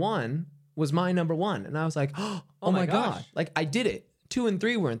 number one, was my number one. And I was like, oh my God. gosh. Like I did it. 2 and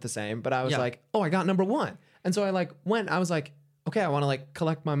 3 weren't the same, but I was Yeah. like, oh, I got number one. And so I like went, I was like, okay, I want to like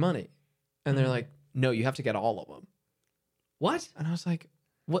collect my money. And they're like, no, you have to get all of them. What? And I was like,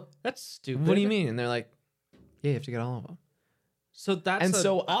 what? That's stupid. What do you mean? And they're like, yeah, you have to get all of them. So that's And an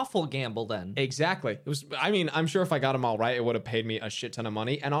so- awful gamble then. Exactly. It was. I mean, I'm sure if I got them all right, it would have paid me a shit ton of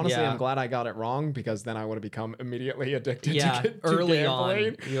money. And honestly, Yeah. I'm glad I got it wrong because then I would have become immediately addicted Yeah, to early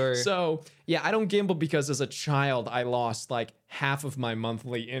gambling. on, you're- So yeah, I don't gamble because as a child I lost like half of my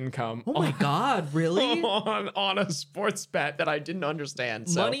monthly income. Oh my God, really? on a sports bet that I didn't understand.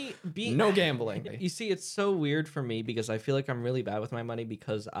 So Money being no gambling. You see, it's so weird for me because I feel like I'm really bad with my money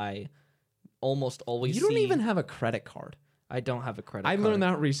because I almost always You don't see- even have a credit card. I don't have a credit I card. learned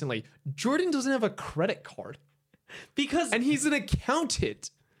that recently. Jordan doesn't have a credit card. And he's an accountant.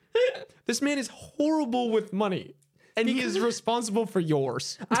 This man is horrible with money. And he is responsible for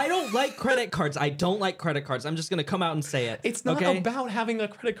yours. I don't like credit cards. I don't like credit cards. I'm just going to come out and say it. It's not about having a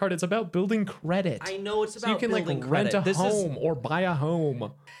credit card. It's about building credit. I know it's about so you can building rent credit. a home or buy a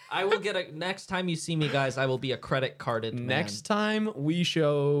home. I will get a... Next time you see me, guys, I will be a credit carded man. Next time we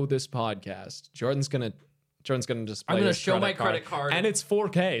show this podcast, Jordan's gonna display. I'm gonna his show my card, credit card. and it's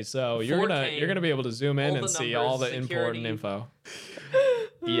 4K. So you're 4K, gonna be able to zoom in all and the see numbers, all the security. important info.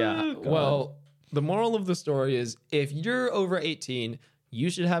 Yeah. Well, the moral of the story is if you're over 18, you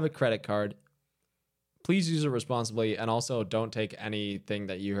should have a credit card. Please use it responsibly, and also don't take anything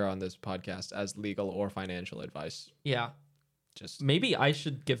that you hear on this podcast as legal or financial advice. Yeah. Just Maybe I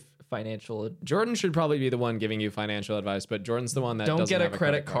should give financial... Jordan should probably be the one giving you financial advice, but Jordan's the one that Don't doesn't get a have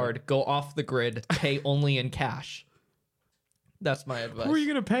credit card. Go off the grid. Pay only in cash. That's my advice. Who are you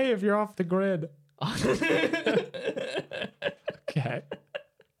gonna pay if you're off the grid? Okay.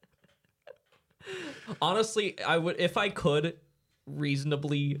 Honestly, I would, if I could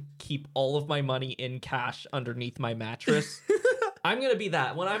reasonably keep all of my money in cash underneath my mattress. I'm going to be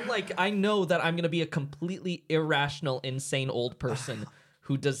that. When I'm like, I know that I'm going to be a completely irrational, insane old person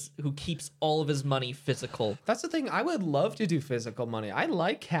who keeps all of his money physical. That's the thing. I would love to do physical money. I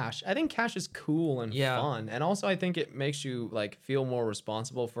like cash. I think cash is cool and fun. And also I think it makes you like feel more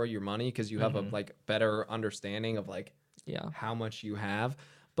responsible for your money because you have a like better understanding of like how much you have.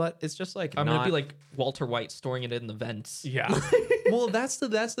 But it's just like I'm gonna be like Walter White storing it in the vents. Yeah. Well, that's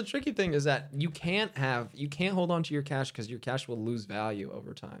the tricky thing is that you can't hold on to your cash because your cash will lose value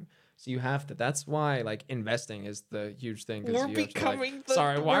over time. So you have to. That's why like investing is the huge thing. We're becoming finance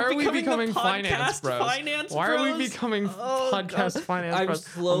bros. Why are we becoming podcast finance bros? I'm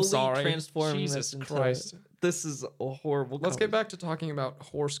slowly transforming Jesus this Christ. This is a horrible. Let's get back to talking about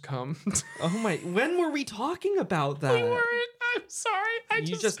horse cum. Oh my! When were we talking about that? We weren't. I'm sorry. I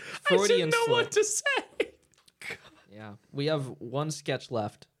just Freudian didn't know slip. what to say. Yeah, we have one sketch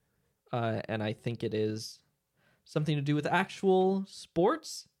left, and I think it is something to do with actual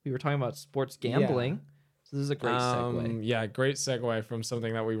sports. We were talking about sports gambling, so this is a great segue. Yeah, great segue from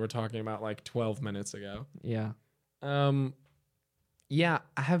something that we were talking about like 12 minutes ago. Yeah. Yeah.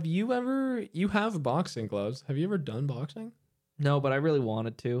 You have boxing gloves. Have you ever done boxing? No, but I really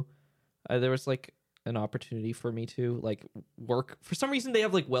wanted to. There was like an opportunity for me to like work. For some reason, they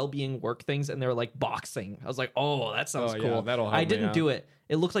have like well-being work things, and they're like boxing. I was like, oh, that sounds cool. Yeah, that'll help I me didn't out. do it.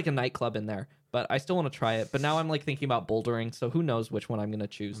 It looked like a nightclub in there, but I still want to try it. But now I'm like thinking about bouldering, so who knows which one I'm gonna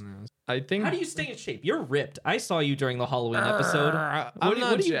choose. I think. How do you stay in shape? You're ripped. I saw you during the Halloween episode.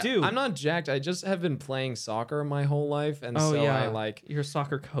 What do you do? I'm not jacked. I just have been playing soccer my whole life, and I like you're a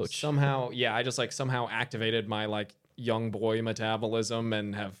soccer coach. somehow. Yeah, I just like somehow activated my like young boy metabolism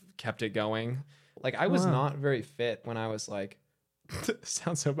and have kept it going. Like I was not very fit when I was like.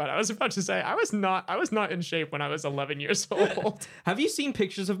 Sounds so bad. I was about to say I was not in shape when I was 11 years old. Have you seen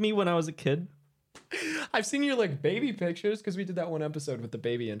pictures of me when I was a kid? I've seen your like baby pictures because we did that one episode with the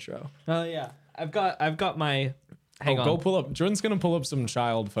baby intro. Oh yeah, I've got my. Hang on. Go pull up. Jordan's gonna pull up some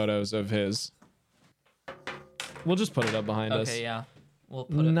child photos of his. We'll just put it up behind us. Okay, yeah, we'll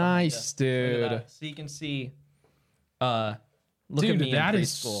put it. Nice, dude. So you can see. Look at me that in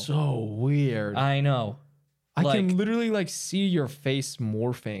is preschool. so weird. I know. I like- can literally like see your face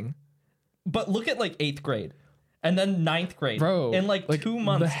morphing. But look at like 8th grade, and then 9th grade. Bro, in like 2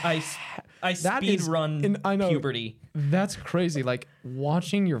 months, I that speed is- run and I know- puberty. That's crazy. Like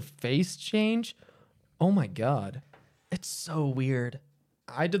watching your face change. Oh my god. It's so weird.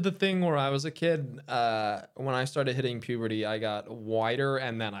 I did the thing where I was a kid. When I started hitting puberty, I got wider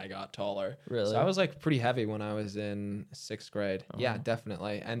and then I got taller. Really? So I was like pretty heavy when I was in 6th grade. Yeah,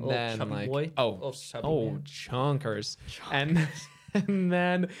 definitely. And Little then chubby like boy? oh Little chubby man. chunkers. And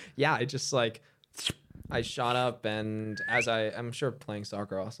then yeah, I just like I shot up, and I'm sure playing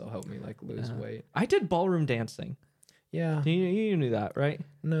soccer also helped me like lose weight. I did ballroom dancing. Yeah. You knew that, right?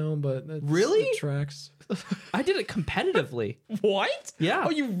 No, but Really? it tracks. I did it competitively. What? Yeah. Oh,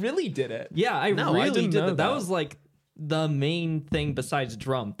 you really did it? Yeah, I No, I really didn't did know that. That that. was like the main thing besides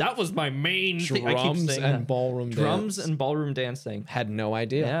drum. That was my main thing. I keep Drums saying and that. ballroom Drums dance. and ballroom dancing. Had no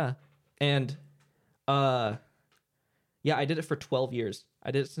idea. Yeah. And yeah, I did it for 12 years.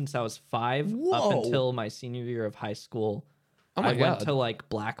 I did it since I was 5 up Whoa. until my senior year of high school. Oh my I went God. to like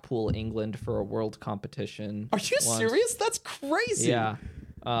Blackpool, England for a world competition. Are you once. serious? That's crazy. Yeah.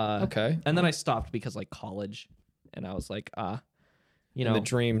 Okay. And then I stopped because like college, and I was like, you know, And the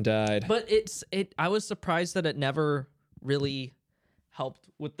dream died. but I was surprised that it never really helped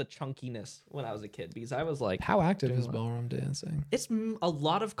with the chunkiness when I was a kid because I was like, How active is ballroom dancing? it's a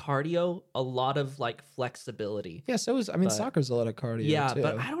lot of cardio, a lot of like flexibility. Yeah, so is soccer's a lot of cardio. Yeah, too.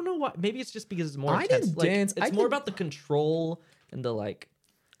 but I don't know why. Maybe it's just because it's more I intense. did Like, dance- It's I more did- about the control and the like.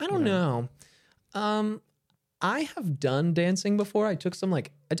 I don't know. I have done dancing before. I took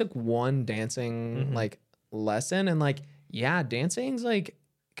one dancing like lesson, and like, yeah, dancing's like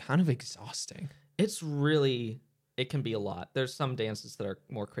kind of exhausting. It can be a lot. There's some dances that are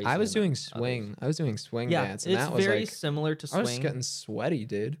more crazy. I was than doing others. swing. I was doing swing Yeah, dance, and it's that was very like similar to I was swing. getting sweaty,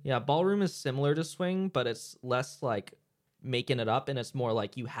 dude. Yeah, ballroom is similar to swing, but it's less like making it up, and it's more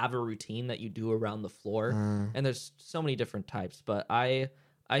like you have a routine that you do around the floor. And there's so many different types, but I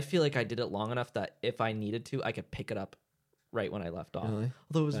feel like I did it long enough that if I needed to, I could pick it up right when I left off. Really?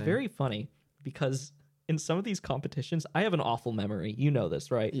 Although it was very funny because in some of these competitions, I have an awful memory. You know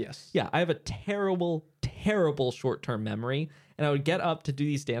this, right? Yes. Yeah, I have a terrible, terrible short-term memory, and I would get up to do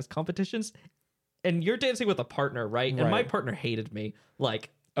these dance competitions, and you're dancing with a partner, right? And my Right. partner hated me. Like,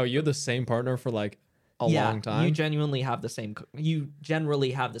 Oh, you had the same partner for like a long time? you generally have the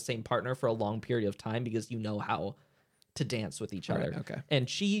same partner for a long period of time because you know how to dance with each other. Right, okay. And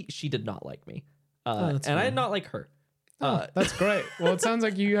she did not like me. that's and I fine. did not like her. That's great. Well, it sounds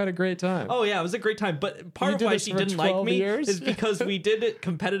like you had a great time. Oh yeah, it was a great time. But part You of did why this she for didn't like 12 me years? is because we did it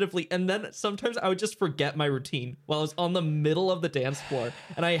competitively, and then sometimes I would just forget my routine while I was on the middle of the dance floor,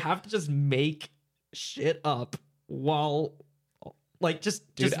 and I have to just make shit up while, like,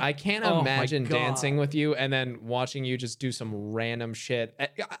 Dude, I can't oh my imagine God. dancing with you and then watching you just do some random shit.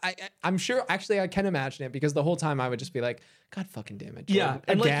 I'm sure, actually, I can imagine it because the whole time I would just be like, God fucking damn it. Yeah, Jordan,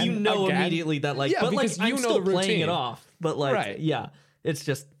 and like again, you know again." immediately that like, Yeah, but like because you I'm know still the playing routine. it off. But like, Right. yeah, it's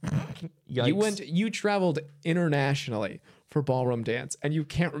just yikes. You traveled internationally for ballroom dance and you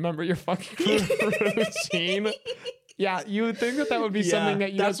can't remember your fucking routine. Yeah, you would think that would be something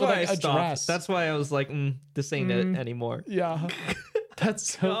that you that's guys would why like I stopped. address. That's why I was like, this ain't it anymore. Yeah.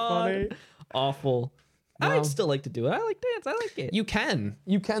 That's so God. funny. Awful. Wow. I'd still like to do it. I like dance. I like it. You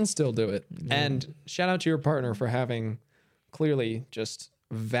can still do it. And shout out to your partner for having clearly just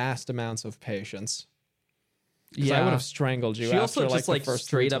vast amounts of patience. Yeah, I would have strangled you. She after also just the like first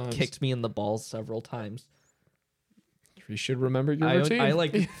straight three up times. kicked me in the balls several times. You should remember your routine. I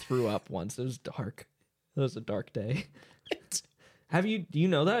like threw up once. It was dark. It was a dark day. Do you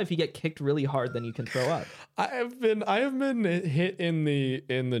know that if you get kicked really hard, then you can throw up? I have been hit in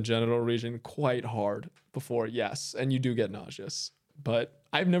the genital region quite hard before, yes, and you do get nauseous. But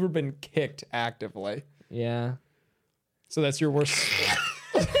I've never been kicked actively. Yeah. So that's your worst.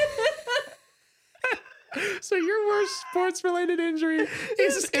 So your worst sports-related injury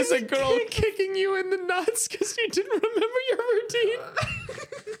is a girl kicking you in the nuts because you didn't remember your routine.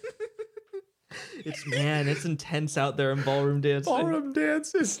 It's intense out there in ballroom dance. Ballroom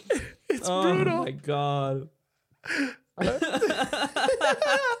dance it's Oh brutal. my God.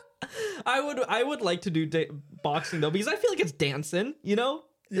 I would like to do boxing though because I feel like it's dancing, you know?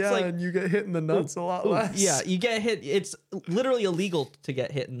 It's like, and you get hit in the nuts a lot less. yeah, you get hit. It's literally illegal to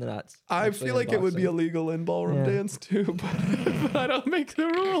get hit in the nuts. I actually, feel in like it would be boxing. illegal in ballroom Yeah. dance too, but I don't make the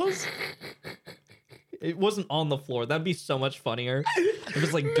rules. It wasn't on the floor. That'd be so much funnier. It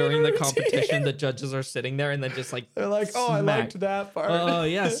was like during the competition, the judges are sitting there and then just like They're like, oh, I smack. liked that part. Oh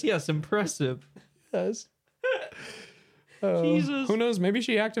yes, impressive. Yes. Oh, Jesus. Who knows? Maybe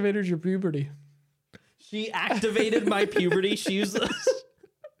she activated your puberty. She activated my puberty. She's.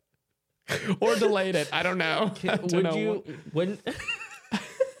 Or delayed it. I don't know. I don't Would know. you? When?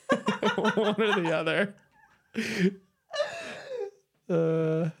 One or the other.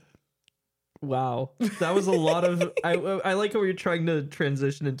 Wow, that was a lot of. I like how we were trying to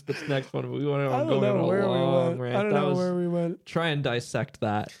transition into this next one. We want to I go don't on know a where we long went. rant. I don't That know was- where we went. Try and dissect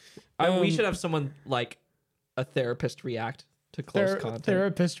that. We should have someone like a therapist react to close content.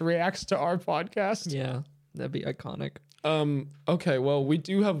 Therapist reacts to our podcast. Yeah, that'd be iconic. Okay, well, we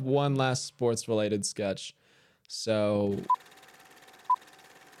do have one last sports related sketch. So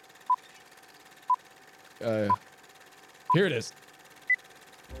here it is.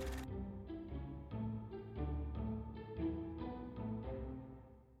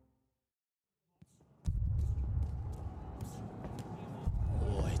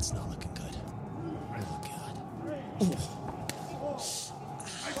 Oh, it's not looking good. Oh, God.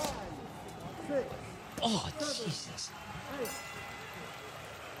 Oh, Jesus.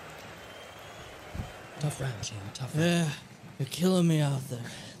 Tough round, Jim. Tough round. Yeah, you're killing me out there.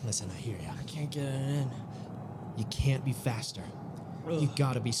 Listen, I hear ya. I can't get it in. You can't be faster. You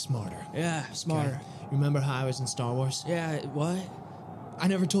gotta be smarter. Yeah, smarter. Okay? Remember how I was in Star Wars? Yeah, what? I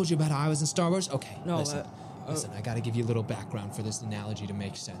never told you about how I was in Star Wars? Okay, No, listen. Listen, I got to give you a little background for this analogy to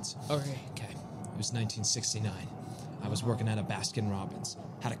make sense. Okay. Okay. It was 1969. I was working at a Baskin Robbins.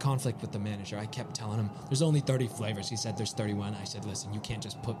 Had a conflict with the manager. I kept telling him, there's only 30 flavors. He said, there's 31. I said, listen, you can't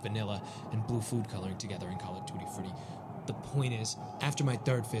just put vanilla and blue food coloring together and call it Tutti Frutti. The point is, after my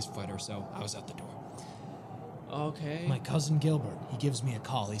third fist fight or so, I was out the door. Okay. My cousin Gilbert, he gives me a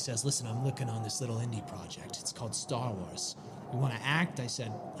call. He says, listen, I'm looking on this little indie project. It's called Star Wars. You want to act? I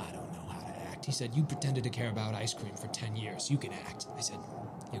said, I don't know how to act. He said, you pretended to care about ice cream for 10 years. You can act. I said,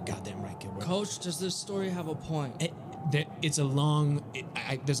 you're goddamn right, Gilbert. Coach, does this story have a point? It's a long...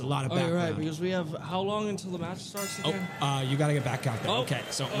 there's a lot of background. Oh, you're right, because we have... How long until the match starts again? You got to get back out there. Oh. Okay,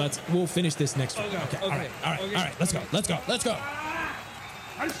 so we'll finish this next week. Okay. All right. Let's go. Let's go. Oh,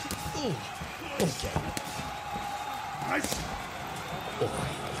 okay.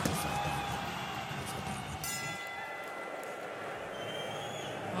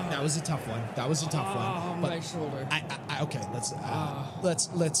 That was a tough one. Oh, But my shoulder. okay,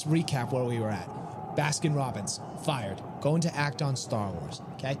 let's recap where we were at. Baskin Robbins, fired, going to act on Star Wars,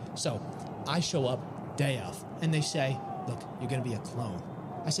 okay? So, I show up, day of, and they say, look, you're gonna be a clone.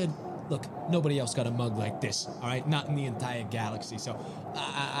 I said, look, nobody else got a mug like this, all right? Not in the entire galaxy, so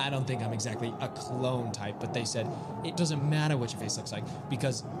I don't think I'm exactly a clone type, but they said, it doesn't matter what your face looks like,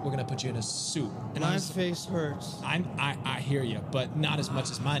 because we're gonna put you in a suit. And My face hurts. I hear you, but not as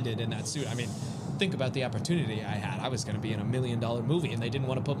much as mine did in that suit. I mean, think about the opportunity I had. I was going to be in $1 million movie, and they didn't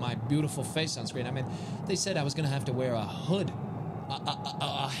want to put my beautiful face on screen. I mean, they said I was going to have to wear a hood,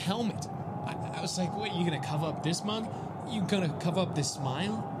 a helmet. I was like, wait, you going to cover up this mug? You going to cover up this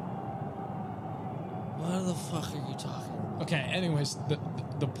smile? What the fuck are you talking about? Okay, anyways,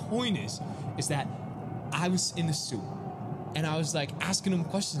 the point is that I was in the suit, and I was like asking them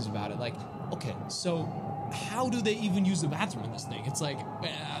questions about it. Like, okay, so how do they even use the bathroom in this thing? It's like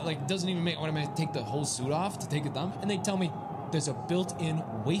doesn't even make. What am I gonna take the whole suit off to take a dump? And they tell me there's a built-in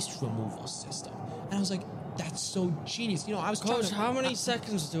waste removal system, and I was like, that's so genius. You know, I was Coach, how many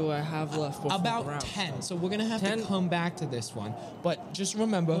seconds do I have left before about the round 10. starts? So we're gonna have 10? to come back to this one, but just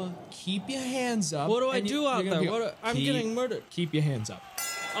remember, keep your hands up. What do I and do out you're gonna there? I'm getting murdered. Keep your hands up.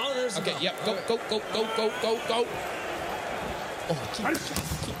 Oh, there's Okay, a yep. Go. Oh,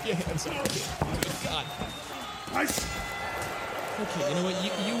 keep your hands up. Good God. Okay, you know what?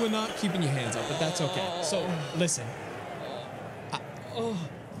 You were not keeping your hands up, but that's okay. So, listen. Oh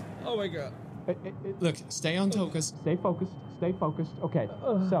my God. Look, stay on focus. Stay focused. Okay,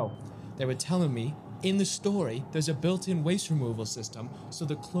 so they were telling me in the story there's a built-in waste removal system so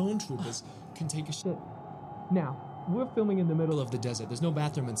the clone troopers can take a shit. Now, we're filming in the middle of the desert. There's no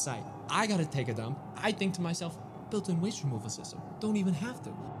bathroom in sight. I gotta take a dump. I think to myself, built-in waste removal system. Don't even have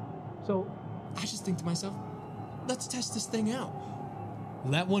to. So, I just think to myself, let's test this thing out.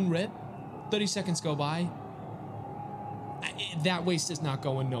 Let one rip. 30 seconds go by. That waste is not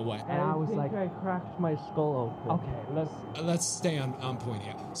going nowhere. And I was like, I cracked my skull open. okay, let's stay on point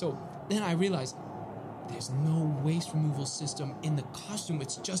here. So then I realized there's no waste removal system in the costume.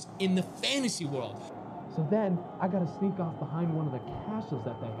 It's just in the fantasy world. So then I gotta sneak off behind one of the castles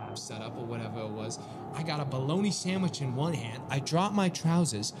that they have set up or whatever it was. I got a bologna sandwich in one hand. I drop my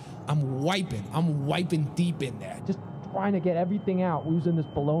trousers. I'm wiping deep in there. Just trying to get everything out using this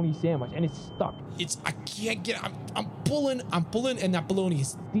bologna sandwich, and it's stuck. I can't get it. I'm pulling, and that bologna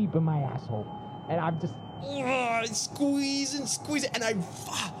is deep in my asshole. And I'm just squeezing, and I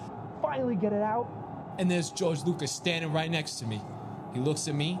finally get it out. And there's George Lucas standing right next to me. He looks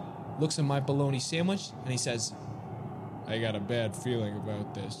at me, looks at my bologna sandwich, and he says, I got a bad feeling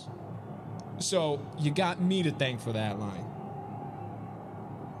about this. So you got me to thank for that line.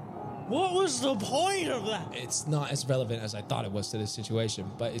 What was the point of that? It's not as relevant as I thought it was to this situation,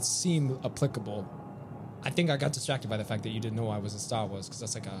 but it seemed applicable. I think I got distracted by the fact that you didn't know I was in Star Wars, because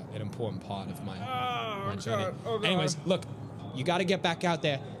that's like an important part of my journey. God. Anyways, look, you got to get back out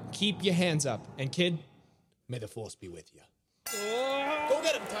there. Keep your hands up. And kid, may the force be with you. Go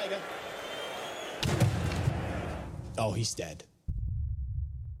get him, Tiger. Oh, he's dead.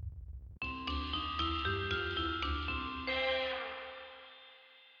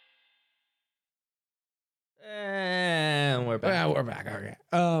 And we're back. Yeah, we're back. Okay.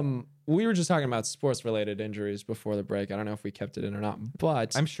 We were just talking about sports-related injuries before the break. I don't know if we kept it in or not,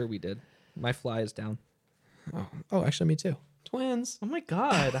 but I'm sure we did. My fly is down. oh, actually, me too. Twins. Oh my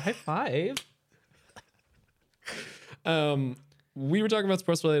God. High five. We were talking about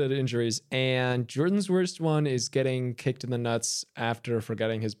sports-related injuries, and Jordan's worst one is getting kicked in the nuts after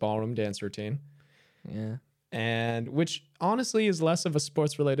forgetting his ballroom dance routine. Yeah. And which honestly is less of a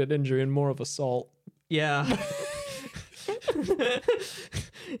sports-related injury and more of assault. Yeah.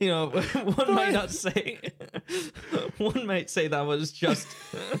 You know, one might not say. One might say that was just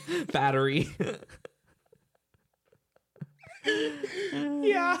battery.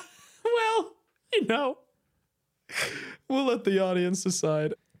 Yeah. Well, you know, we'll let the audience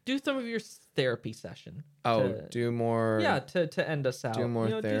decide. Do some of your therapy session. Oh, to- do more. Yeah, to end us out. Do more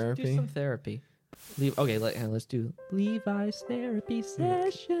Do therapy? some therapy. Let's do Levi's therapy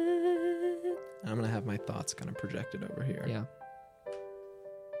session. I'm gonna have my thoughts kind of projected over here. Yeah.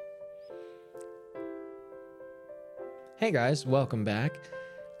 Hey guys, welcome back.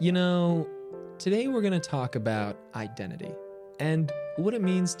 You know, today we're gonna talk about identity and what it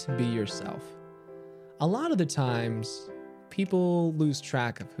means to be yourself. A lot of the times, people lose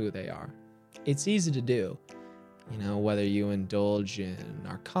track of who they are. It's easy to do. You know, whether you indulge in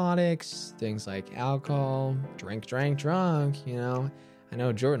narcotics, things like alcohol, drink, you know. I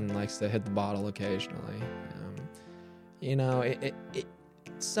know Jordan likes to hit the bottle occasionally. You know,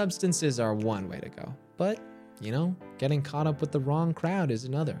 substances are one way to go. But, you know, getting caught up with the wrong crowd is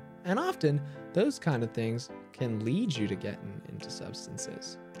another. And often, those kind of things can lead you to getting into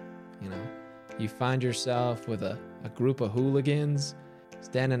substances. You know, you find yourself with a group of hooligans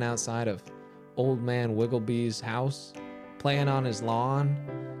standing outside of Old Man Wiggleby's house, playing on his lawn.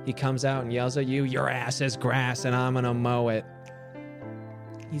 He comes out and yells at you, "Your ass is grass and I'm gonna mow it."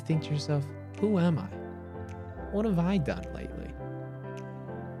 You think to yourself, who am I? What have I done lately?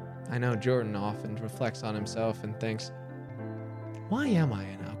 I know Jordan often reflects on himself and thinks, why am I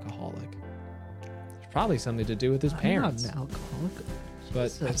an alcoholic? It's probably something to do with his parents. I'm not an alcoholic. But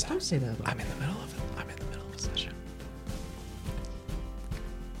Jesus, don't say that about I'm in the middle of it. I'm in the middle of a session.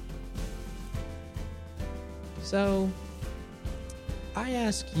 So, I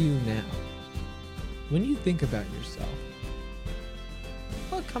ask you now, when you think about yourself,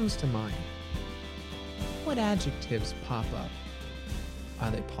 what comes to mind? What adjectives pop up?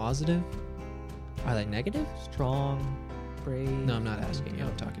 Are they positive? Are they negative? strong, brave. No, I'm not asking you.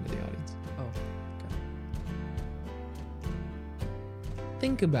 I'm talking to the audience. Oh.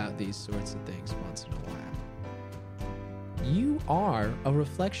 Think about these sorts of things once in a while. You are a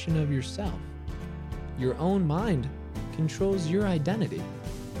reflection of yourself. Your own mind controls your identity.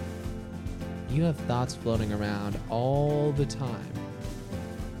 You have thoughts floating around all the time.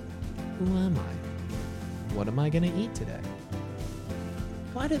 Who am I? What am I going to eat today?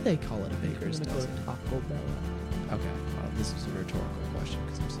 Why did they call it a baker's I'm gonna go dozen? to Taco Bell. Okay, this is a rhetorical question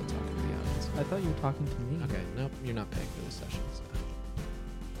because I'm still talking to the audience. I thought you were talking to me. Okay, nope, you're not paying for this session. So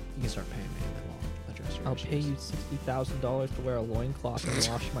you can start paying me and then we'll address your I'll issues. pay you $60,000 to wear a loincloth and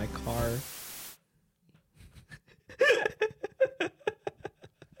wash my car.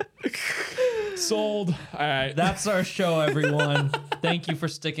 Sold. All right. That's our show, everyone. Thank you for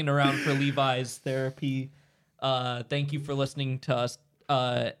sticking around for Levi's therapy. Thank you for listening to us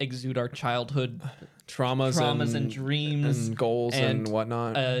exude our childhood traumas and dreams and goals and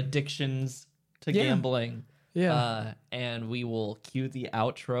whatnot. addictions to Yeah. gambling. Yeah. And we will cue the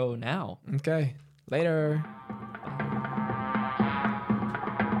outro now. Okay. Later. Bye.